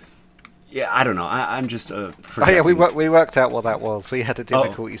dying. Yeah, I don't know. I'm just we worked out what that was. We had a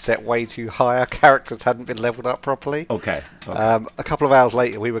difficulty set way too high. Our characters hadn't been leveled up properly. Okay. A couple of hours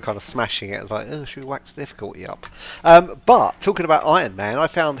later, we were kind of smashing it. It was like, oh, should we wax the difficulty up? But talking about Iron Man, I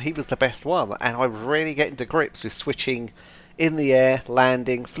found he was the best one, and I was really getting to grips with switching in the air,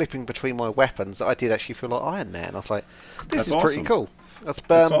 landing, flipping between my weapons. I did actually feel like Iron Man. I was like, this is pretty cool. That's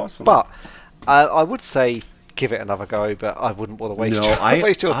awesome. But I would say give it another go, but I wouldn't want to waste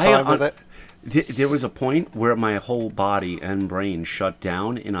your time with it. There was a point where my whole body and brain shut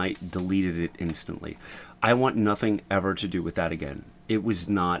down, and I deleted it instantly. I want nothing ever to do with that again. It was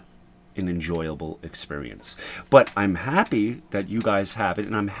not an enjoyable experience. But I'm happy that you guys have it,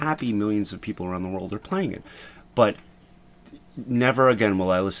 and I'm happy millions of people around the world are playing it. But never again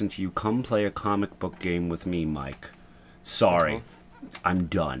will I listen to you come play a comic book game with me, Mike. Sorry. I'm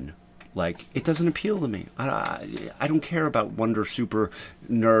done. Like, it doesn't appeal to me. I don't care about Wonder Super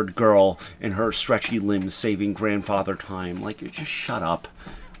Nerd Girl and her stretchy limbs saving grandfather time. Like, just shut up.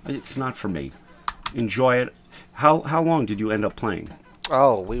 It's not for me. Enjoy it. How long did you end up playing?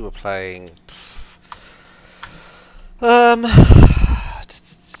 Oh, we were playing...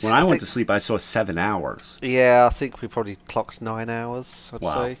 When When I went to sleep, I saw 7 hours. Yeah, I think we probably clocked 9 hours, I'd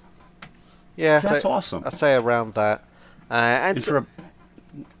say. Yeah, that's awesome. I'd say around that. And go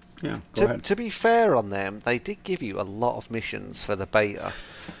ahead. To be fair on them, they did give you a lot of missions for the beta.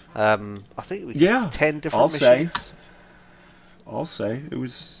 I think we did 10 different missions. I'll say it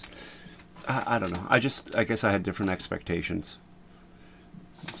was. I don't know. I guess I had different expectations.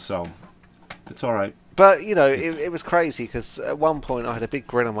 So it's all right. But you know, it was crazy because at one point I had a big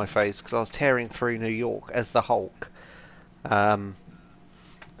grin on my face because I was tearing through New York as the Hulk, and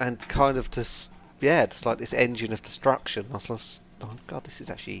kind of just like this engine of destruction. I was like, oh god, this is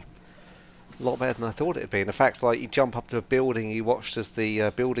a lot better than I thought it'd be. And the fact, like, you jump up to a building, you watch as the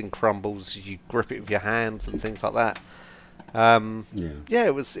building crumbles, you grip it with your hands and things like that. Yeah,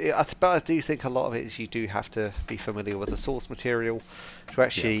 it was. But I do think a lot of it is you do have to be familiar with the source material to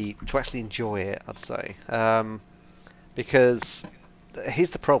actually enjoy it. I'd say, because here's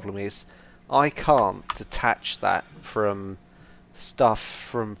the problem: is I can't detach that from stuff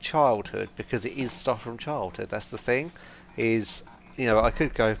from childhood because it is stuff from childhood. That's the thing. Is I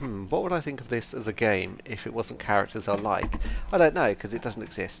could go, what would I think of this as a game if it wasn't characters I like? I don't know because it doesn't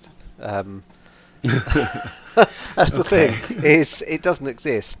exist. That's the thing, is it doesn't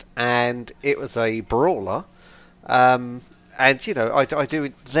exist, and it was a brawler, and I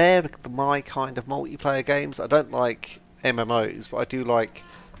do, they're my kind of multiplayer games. I don't like MMOs, but I do like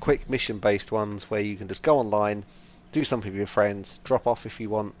quick mission based ones where you can just go online, do something with your friends, drop off if you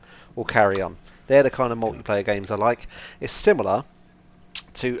want, or carry on. They're the kind of multiplayer games I like. It's similar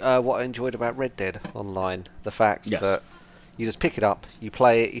to what I enjoyed about Red Dead Online, the fact that you just pick it up, you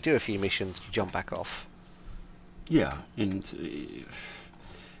play it, you do a few missions, you jump back off. Yeah, and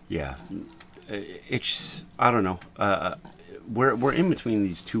it's, I don't know. We're in between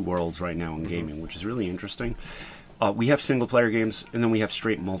these two worlds right now in gaming, which is really interesting. We have single player games, and then we have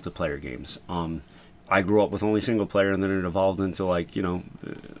straight multiplayer games. I grew up with only single player, and then it evolved into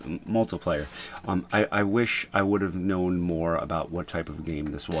multiplayer. I wish I would have known more about what type of game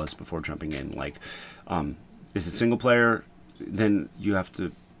this was before jumping in. Like, is it single player? Then you have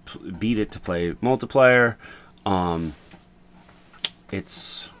to beat it to play multiplayer.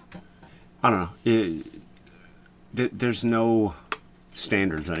 It's, I don't know. There's no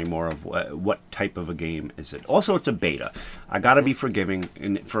standards anymore of what type of a game is it. Also, it's a beta. I gotta be forgiving,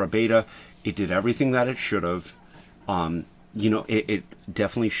 and for a beta, it did everything that it should have. It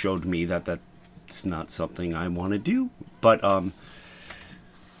definitely showed me that that's not something I want to do. But I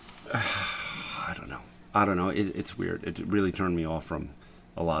don't know. It's weird. It really turned me off from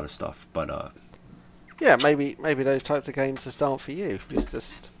a lot of stuff. But yeah, maybe those types of games are start for you. It's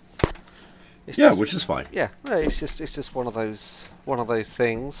just which is fine. Yeah, it's just one of those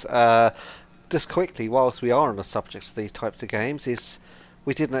things. Just quickly, whilst we are on the subject of these types of games,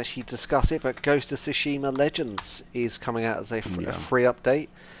 we didn't actually discuss it, but Ghost of Tsushima Legends is coming out as a free update.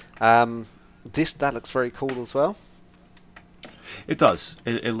 That looks very cool as well. It does.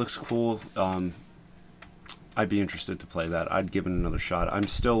 It looks cool. I'd be interested to play that. I'd give it another shot. I'm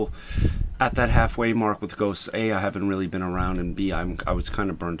still at that halfway mark with Ghosts. A, I haven't really been around, and B, I was kind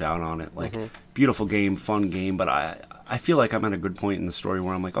of burnt out on it. Like, beautiful game, fun game, but I feel like I'm at a good point in the story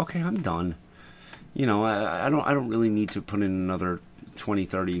where I'm like, okay, I'm done. I don't really need to put in another 20,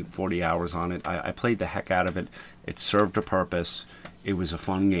 30, 40 hours on it. I played the heck out of it. It served a purpose. It was a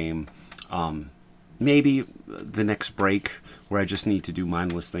fun game. Maybe the next break where I just need to do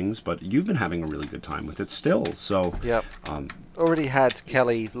mindless things, but you've been having a really good time with it still. So yep. Already had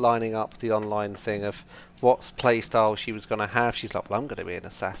Kelly lining up the online thing of what play style she was going to have. She's like, well, I'm going to be an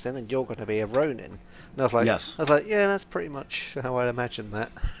assassin and you're going to be a Ronin. And I was like, yes. Yeah, that's pretty much how I imagine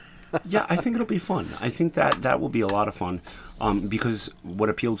that. Yeah, I think it'll be fun. I think that will be a lot of fun, because what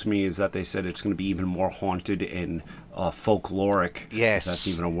appealed to me is that they said it's going to be even more haunted and folkloric. Yes. If that's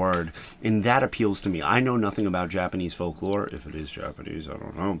even a word. And that appeals to me. I know nothing about Japanese folklore. If it is Japanese, I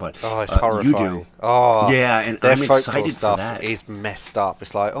don't know. But it's horrifying. You do. Oh, yeah, and their I'm excited folklore stuff for that. Is messed up.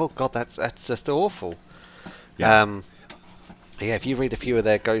 It's like, oh god, that's just awful. Yeah. Yeah, if you read a few of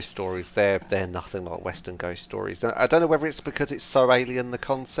their ghost stories, they're nothing like Western ghost stories. I don't know whether it's because it's so alien, the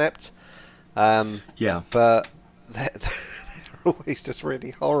concept. Yeah. But they're always just really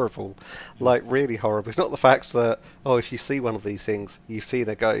horrible. Like, really horrible. It's not the fact that, if you see one of these things, you've seen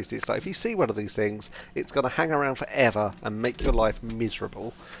a ghost. It's like, if you see one of these things, it's going to hang around forever and make your life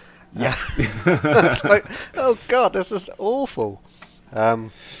miserable. Yeah. It's like, oh god, this is awful.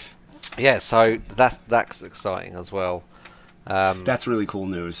 Yeah, so that's exciting as well. That's really cool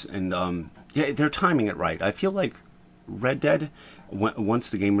news, and they're timing it right. I feel like Red Dead, once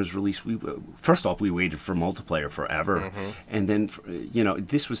the game was released, we waited for multiplayer forever, and then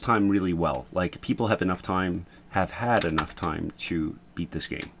this was timed really well. Like, people have had enough time to beat this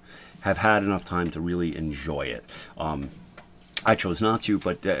game, have had enough time to really enjoy it. I chose not to,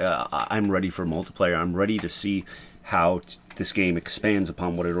 but I'm ready for multiplayer. I'm ready to see how this game expands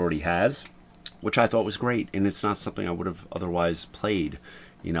upon what it already has, which I thought was great, and it's not something I would have otherwise played.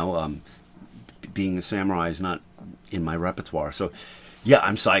 Being a samurai is not in my repertoire. So, yeah,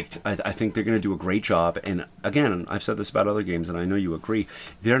 I'm psyched. I think they're going to do a great job. And again, I've said this about other games, and I know you agree.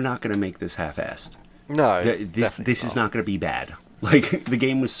 They're not going to make this half-assed. No, this is not going to be bad. Like, the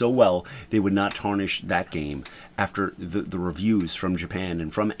game was so well, they would not tarnish that game after the reviews from Japan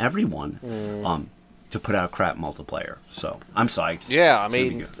and from everyone to put out crap multiplayer. So, I'm psyched. Yeah, I It's gonna be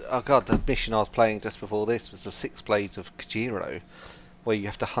mean, good. oh god, the mission I was playing just before this was the Six Blades of Kajiro, where you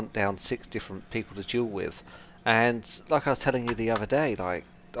have to hunt down 6 different people to duel with. And like I was telling you the other day, like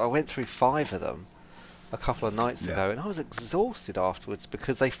I went through 5 of them a couple of nights Yeah. ago, and I was exhausted afterwards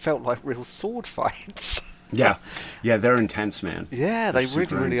because they felt like real sword fights. Yeah, yeah, they're intense, man. Yeah, They're they really,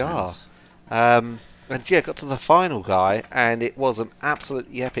 super really intense. are. And yeah, got to the final guy, and it was an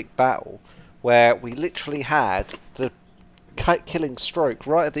absolutely epic battle where we literally had the killing stroke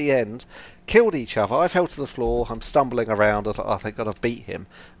right at the end, killed each other. I fell to the floor. I'm stumbling around. I thought, oh, thank God I've beat him.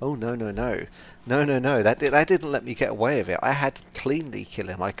 Oh no, no, no, no, no, no! That didn't let me get away with it. I had to cleanly kill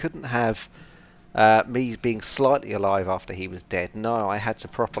him. I couldn't have me being slightly alive after he was dead. No, I had to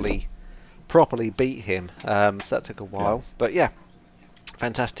properly beat him. So that took a while, Yeah. but yeah,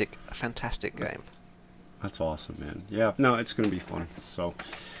 fantastic game. That's awesome, man. Yeah, no, it's going to be fun. So,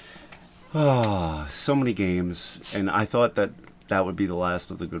 so many games, and I thought that would be the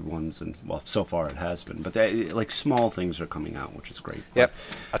last of the good ones, and well, so far it has been. But like small things are coming out, which is great. Yep.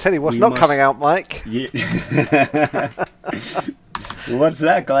 I tell you what's we not must- coming out, Mike. Yeah. What's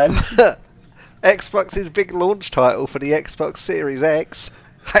that, Glenn? Xbox's big launch title for the Xbox Series X,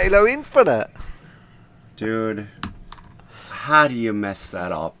 Halo Infinite. Dude, how do you mess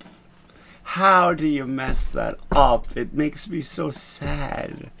that up? How do you mess that up? It makes me so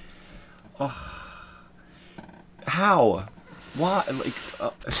sad. How? Why? Like,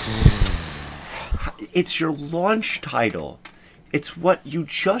 it's your launch title. It's what you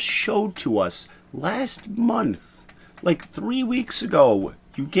just showed to us last month. Like 3 weeks ago,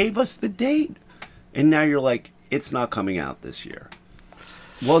 you gave us the date. And now you're like, it's not coming out this year.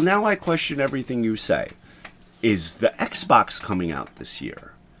 Well, now I question everything you say. Is the Xbox coming out this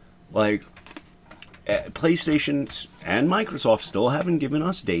year? Like, PlayStation and Microsoft still haven't given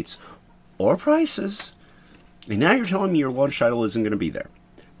us dates or prices. And now you're telling me your launch title isn't going to be there.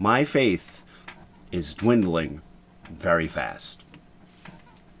 My faith is dwindling very fast.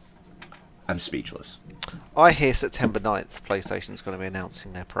 I'm speechless. I hear September 9th PlayStation's going to be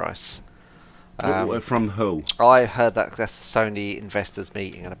announcing their price. From who? I heard that's the Sony investors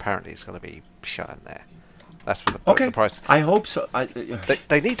meeting, and apparently it's going to be shown there. That's when the price. I hope so.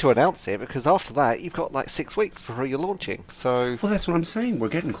 They need to announce it, because after that you've got like 6 weeks before you're launching. So Well, that's what I'm saying. We're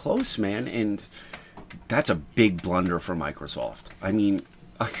getting close, man, and that's a big blunder for Microsoft. I mean,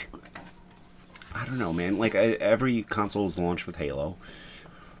 I don't know, man. Like, every console is launched with Halo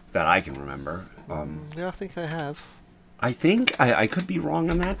that I can remember. yeah, I think they have. I think I could be wrong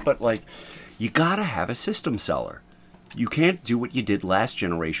on that, but like, you gotta have a system seller. You can't do what you did last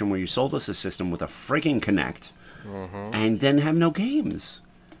generation, where you sold us a system with a frigging Kinect, and then have no games.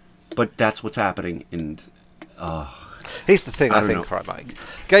 But that's what's happening, and Here's the thing, I I don't think, know. right, Mike?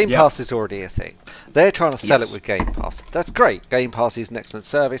 Game Yeah. Pass is already a thing. They're trying to sell Yes. it with Game Pass. That's great. Game Pass is an excellent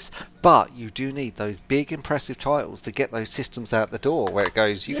service, but you do need those big, impressive titles to get those systems out the door, where it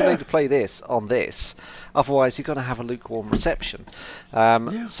goes, you can Yeah. only play this on this, otherwise you're going to have a lukewarm reception.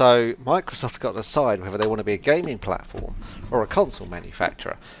 Yeah. So Microsoft got to decide whether they want to be a gaming platform or a console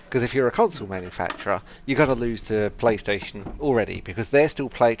manufacturer. Because if you're a console manufacturer, you're going to lose to PlayStation already, because they're still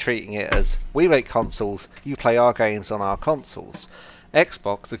treating it as, we make consoles, you play our games on our consoles.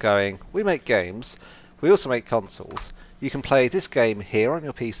 Xbox are going, we make games, we also make consoles. You can play this game here on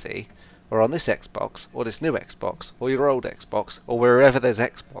your PC, or on this Xbox, or this new Xbox, or your old Xbox, or wherever there's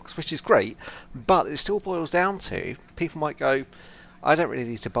Xbox, which is great, but it still boils down to, people might go, I don't really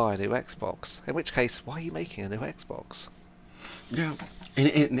need to buy a new Xbox. In which case, why are you making a new Xbox? yeah.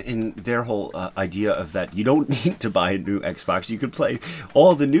 And their whole idea of that, you don't need to buy a new Xbox. You could play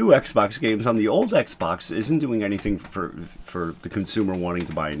all the new Xbox games on the old Xbox isn't doing anything for the consumer wanting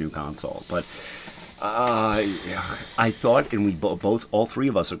to buy a new console. But I thought, and we all three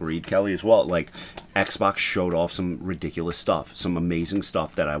of us agreed, Kelly as well, like, Xbox showed off some ridiculous stuff, some amazing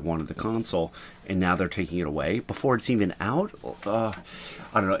stuff that I wanted the console, and now they're taking it away before it's even out. I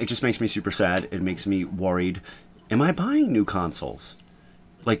don't know. It just makes me super sad. It makes me worried. Am I buying new consoles?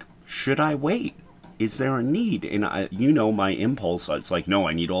 Like, should I wait? Is there a need? And my impulse, it's like, no,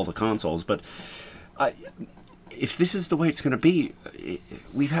 I need all the consoles. But if this is the way it's going to be,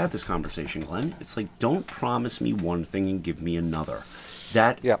 we've had this conversation, Glenn. It's like, don't promise me one thing and give me another.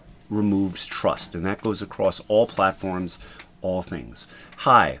 That Yep. removes trust, and that goes across all platforms, all things.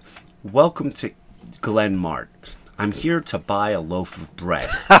 Hi, welcome to Glenn Mart. I'm here to buy a loaf of bread.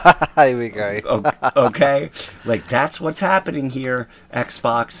 Here we go. Okay? Like, that's what's happening here,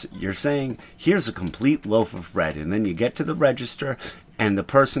 Xbox. You're saying, here's a complete loaf of bread. And then you get to the register, and the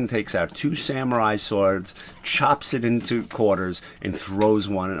person takes out 2 samurai swords, chops it into quarters, and throws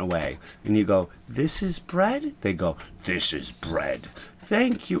one away. And you go, this is bread? They go, this is bread.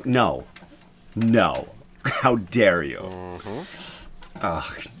 Thank you. No. No. How dare you?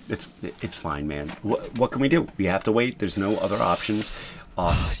 It's fine, man. What can we do? We have to wait. There's no other options.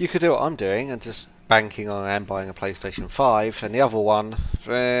 You could do what I'm doing and just banking on and buying a PlayStation 5, and the other one,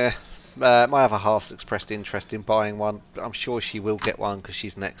 my other half's expressed interest in buying one. I'm sure she will get one because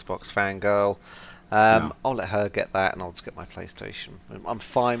she's an Xbox fangirl. I'll let her get that, and I'll just get my PlayStation. I'm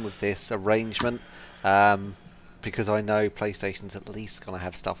fine with this arrangement because I know PlayStation's at least going to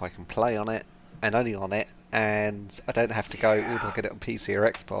have stuff I can play on it, and only on it. And I don't have to go, oh, do I get it on PC or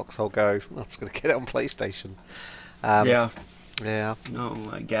Xbox? I'll go, I'm just going to get it on PlayStation. Yeah. No,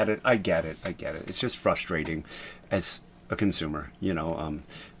 I get it. It's just frustrating as a consumer, you know.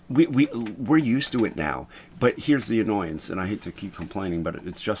 We're used to it now. But here's the annoyance, and I hate to keep complaining, but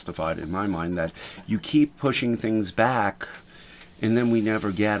it's justified in my mind that you keep pushing things back, and then we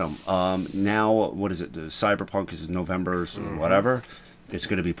never get them. Now, what is it? The Cyberpunk is November or whatever. It's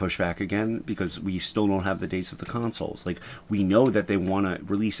going to be pushed back again because we still don't have the dates of the consoles. Like, we know that they want to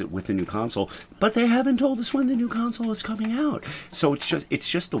release it with the new console, but they haven't told us when the new console is coming out. So it's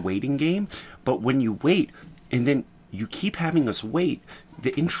just a waiting game. But when you wait, and then you keep having us wait,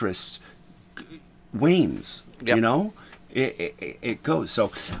 the interest wanes. Yep. You know, it goes.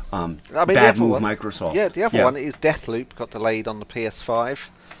 So I mean, bad move, Microsoft. Yeah, the other one is Deathloop got delayed on the PS5.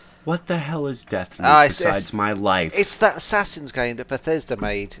 What the hell is Deathloop besides my life? It's that Assassin's game that Bethesda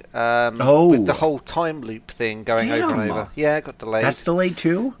made. With the whole time loop thing going over and over. Yeah, it got delayed. That's delayed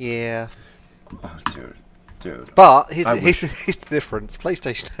too? Yeah. Oh, dude. But here's the difference.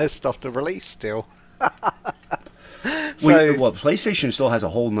 PlayStation has stuff to release still. Well, PlayStation still has a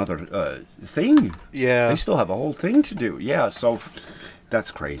whole nother thing. Yeah. They still have a whole thing to do. Yeah, so... That's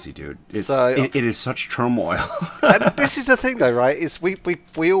crazy, dude. It is such turmoil. And this is the thing, though, right? Is we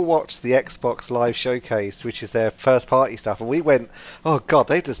all watched the Xbox Live Showcase, which is their first-party stuff, and we went, "Oh God,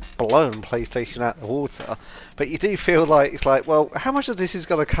 they've just blown PlayStation out of the water." But you do feel like it's like, well, how much of this is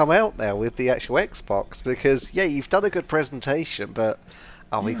going to come out now with the actual Xbox? Because yeah, you've done a good presentation, but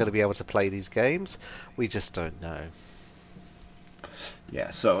are we going to be able to play these games? We just don't know. Yeah,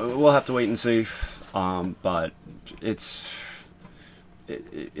 so we'll have to wait and see. But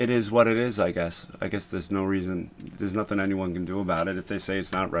it is what it is, I guess. I guess there's nothing anyone can do about it. If they say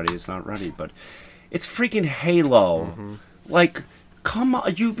it's not ready, it's not ready. But it's freaking Halo. Mm-hmm. Like, come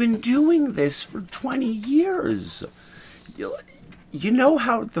on, you've been doing this for 20 years. You know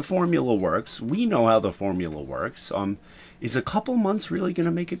how the formula works. We know how the formula works. Is a couple months really going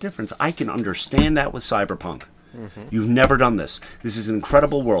to make a difference? I can understand that with Cyberpunk. Mm-hmm. You've never done this. This is an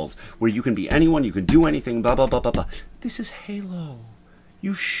incredible world where you can be anyone, you can do anything, blah, blah, blah, blah, blah. This is Halo.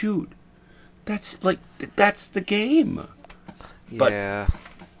 You shoot. That's the game. But yeah.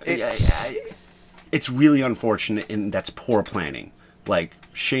 It's really unfortunate, and that's poor planning. Like,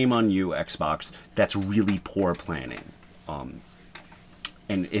 shame on you, Xbox. That's really poor planning. And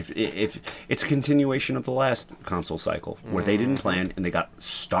if it's a continuation of the last console cycle where they didn't plan and they got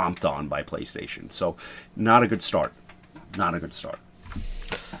stomped on by PlayStation. So, not a good start. Not a good start.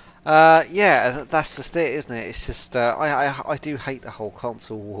 Yeah, that's just it, isn't it? It's just I do hate the whole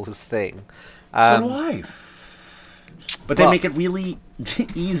console wars thing. So do I. But they make it really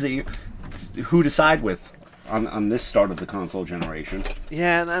easy who to side with on this start of the console generation.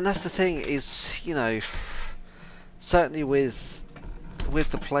 Yeah, and that's the thing is, you know, certainly with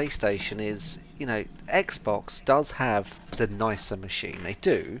the PlayStation is, you know, Xbox does have the nicer machine. They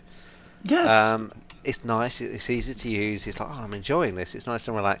do. Yes. It's nice, it's easy to use, it's like, oh, I'm enjoying this, it's nice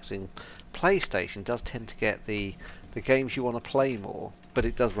and relaxing. PlayStation does tend to get the games you want to play more, but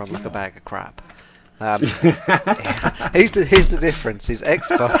it does run like a bag of crap. Here's the difference, is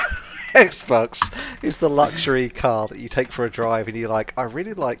Xbox is the luxury car that you take for a drive and you're like, I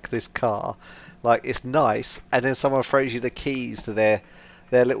really like this car, like, it's nice, and then someone throws you the keys to their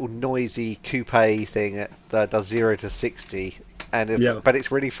little noisy coupe thing that does 0 to 60. But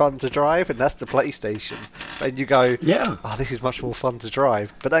it's really fun to drive, and that's the PlayStation. And you go, oh, this is much more fun to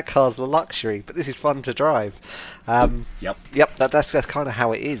drive. But that car's a luxury, but this is fun to drive. Yep. That's kind of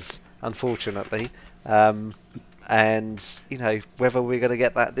how it is, unfortunately. And you know, whether we're going to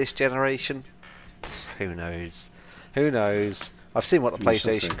get that this generation, who knows? Who knows? I've seen what the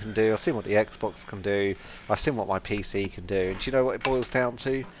PlayStation can do. I've seen what the Xbox can do. I've seen what my PC can do. And do you know what it boils down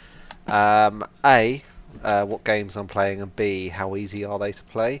to? what games I'm playing, and B, how easy are they to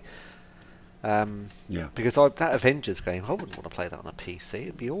play. Yeah. Because that Avengers game, I wouldn't want to play that on a PC.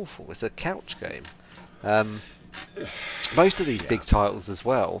 It'd be awful. It's a couch game. Most of these big titles as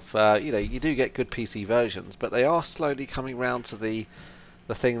well, you do get good PC versions, but they are slowly coming round to the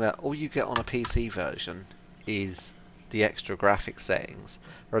thing that all you get on a PC version is the extra graphics settings,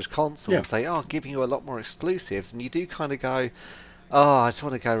 whereas consoles, they are giving you a lot more exclusives, and you do kind of go, oh, I just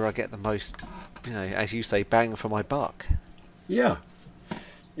want to go where I get the most, as you say, bang for my buck. Yeah.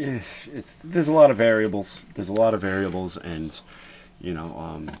 There's a lot of variables. And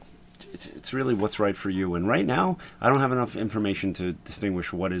it's really what's right for you. And right now, I don't have enough information to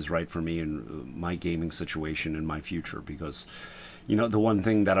distinguish what is right for me in my gaming situation and my future, because the one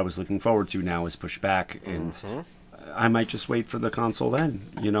thing that I was looking forward to now is pushed back, and I might just wait for the console then.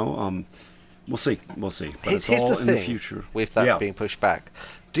 We'll see. But it's all in the future. With that being pushed back,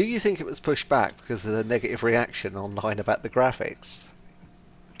 do you think it was pushed back because of the negative reaction online about the graphics?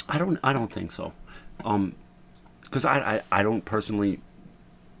 I don't think so, because I don't personally.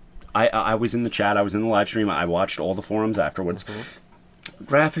 I was in the chat. I was in the live stream. I watched all the forums afterwards.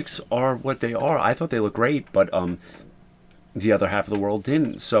 Graphics are what they are. I thought they looked great, but the other half of the world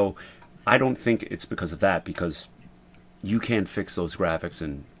didn't. So I don't think it's because of that, because you can't fix those graphics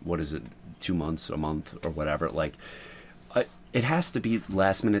in, 2 months, a month, or whatever. Like, it has to be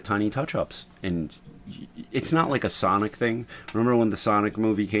last minute tiny touch-ups, and it's not like a Sonic thing. Remember when the Sonic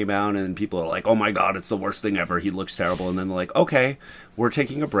movie came out and people are like, oh my god, it's the worst thing ever, he looks terrible, and then they're like, okay, we're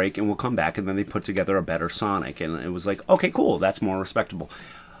taking a break and we'll come back, and then they put together a better Sonic, and it was like, okay, cool, that's more respectable.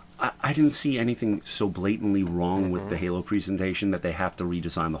 I didn't see anything so blatantly wrong with the Halo presentation that they have to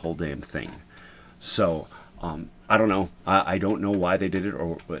redesign the whole damn thing. So I don't know. I don't know why they did it,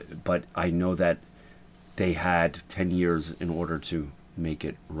 but I know that they had 10 years in order to make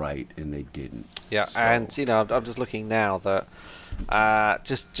it right, and they didn't. Yeah, so. And I'm just looking now that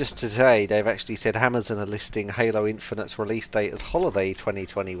just today they've actually said Amazon are listing Halo Infinite's release date as holiday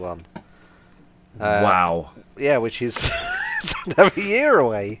 2021. Wow. Yeah, which is another year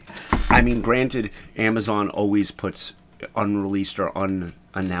away. I mean, granted, Amazon always puts unreleased or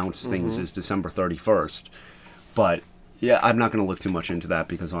unannounced things as December 31st, but yeah, I'm not going to look too much into that,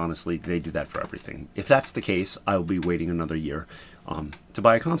 because honestly, they do that for everything. If that's the case, I will be waiting another year to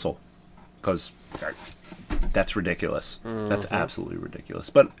buy a console, because that's ridiculous. That's absolutely ridiculous.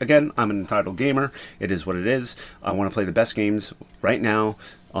 But again, I'm an entitled gamer. It is what it is. I want to play the best games right now.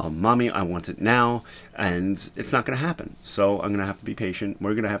 Mommy, I want it now, and it's not going to happen. So I'm going to have to be patient.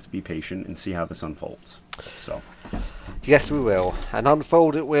 We're going to have to be patient and see how this unfolds. So. Yes, we will. And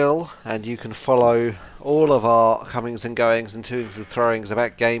unfold it will, and you can follow all of our comings and goings and toings and throwings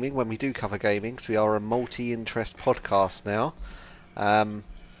about gaming when we do cover gaming, because we are a multi-interest podcast now.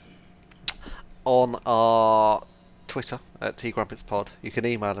 On our Twitter at tgrumpetspod. You can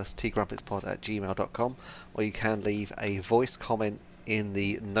email us tgrumpetspod@gmail.com, or you can leave a voice comment in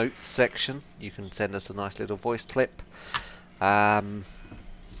the notes section. You can send us a nice little voice clip.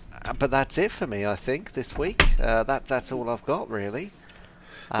 But that's it for me, I think, this week. That's all I've got, really.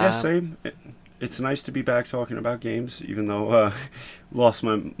 Yeah, same. It's nice to be back talking about games, even though lost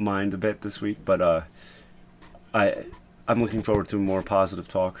my mind a bit this week. But I'm looking forward to more positive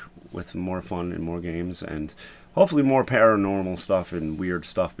talk with more fun and more games, and hopefully more paranormal stuff and weird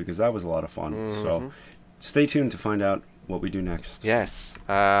stuff, because that was a lot of fun. So stay tuned to find out what we do next. Yes.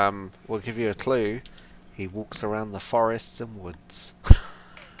 We'll give you a clue. He walks around the forests and woods.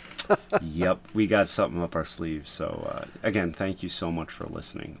 Yep, we got something up our sleeves. So again, thank you so much for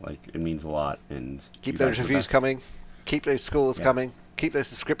listening. Like, it means a lot. And keep those reviews coming. Keep those scores coming. Keep those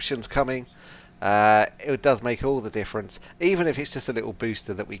subscriptions coming. It does make all the difference, even if it's just a little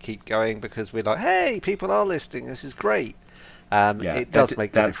booster that we keep going, because we're like, hey, people are listening, this is great. It does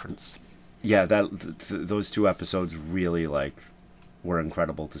make the difference. Yeah, those 2 episodes really were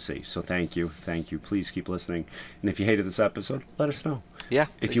incredible to see. So thank you. Please keep listening. And if you hated this episode, let us know. Yeah.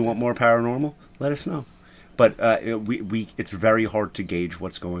 If you want more paranormal, let us know. But it's very hard to gauge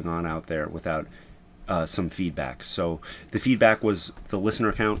what's going on out there without some feedback. So the feedback was the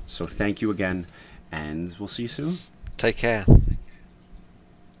listener count. So thank you again, and we'll see you soon. Take care.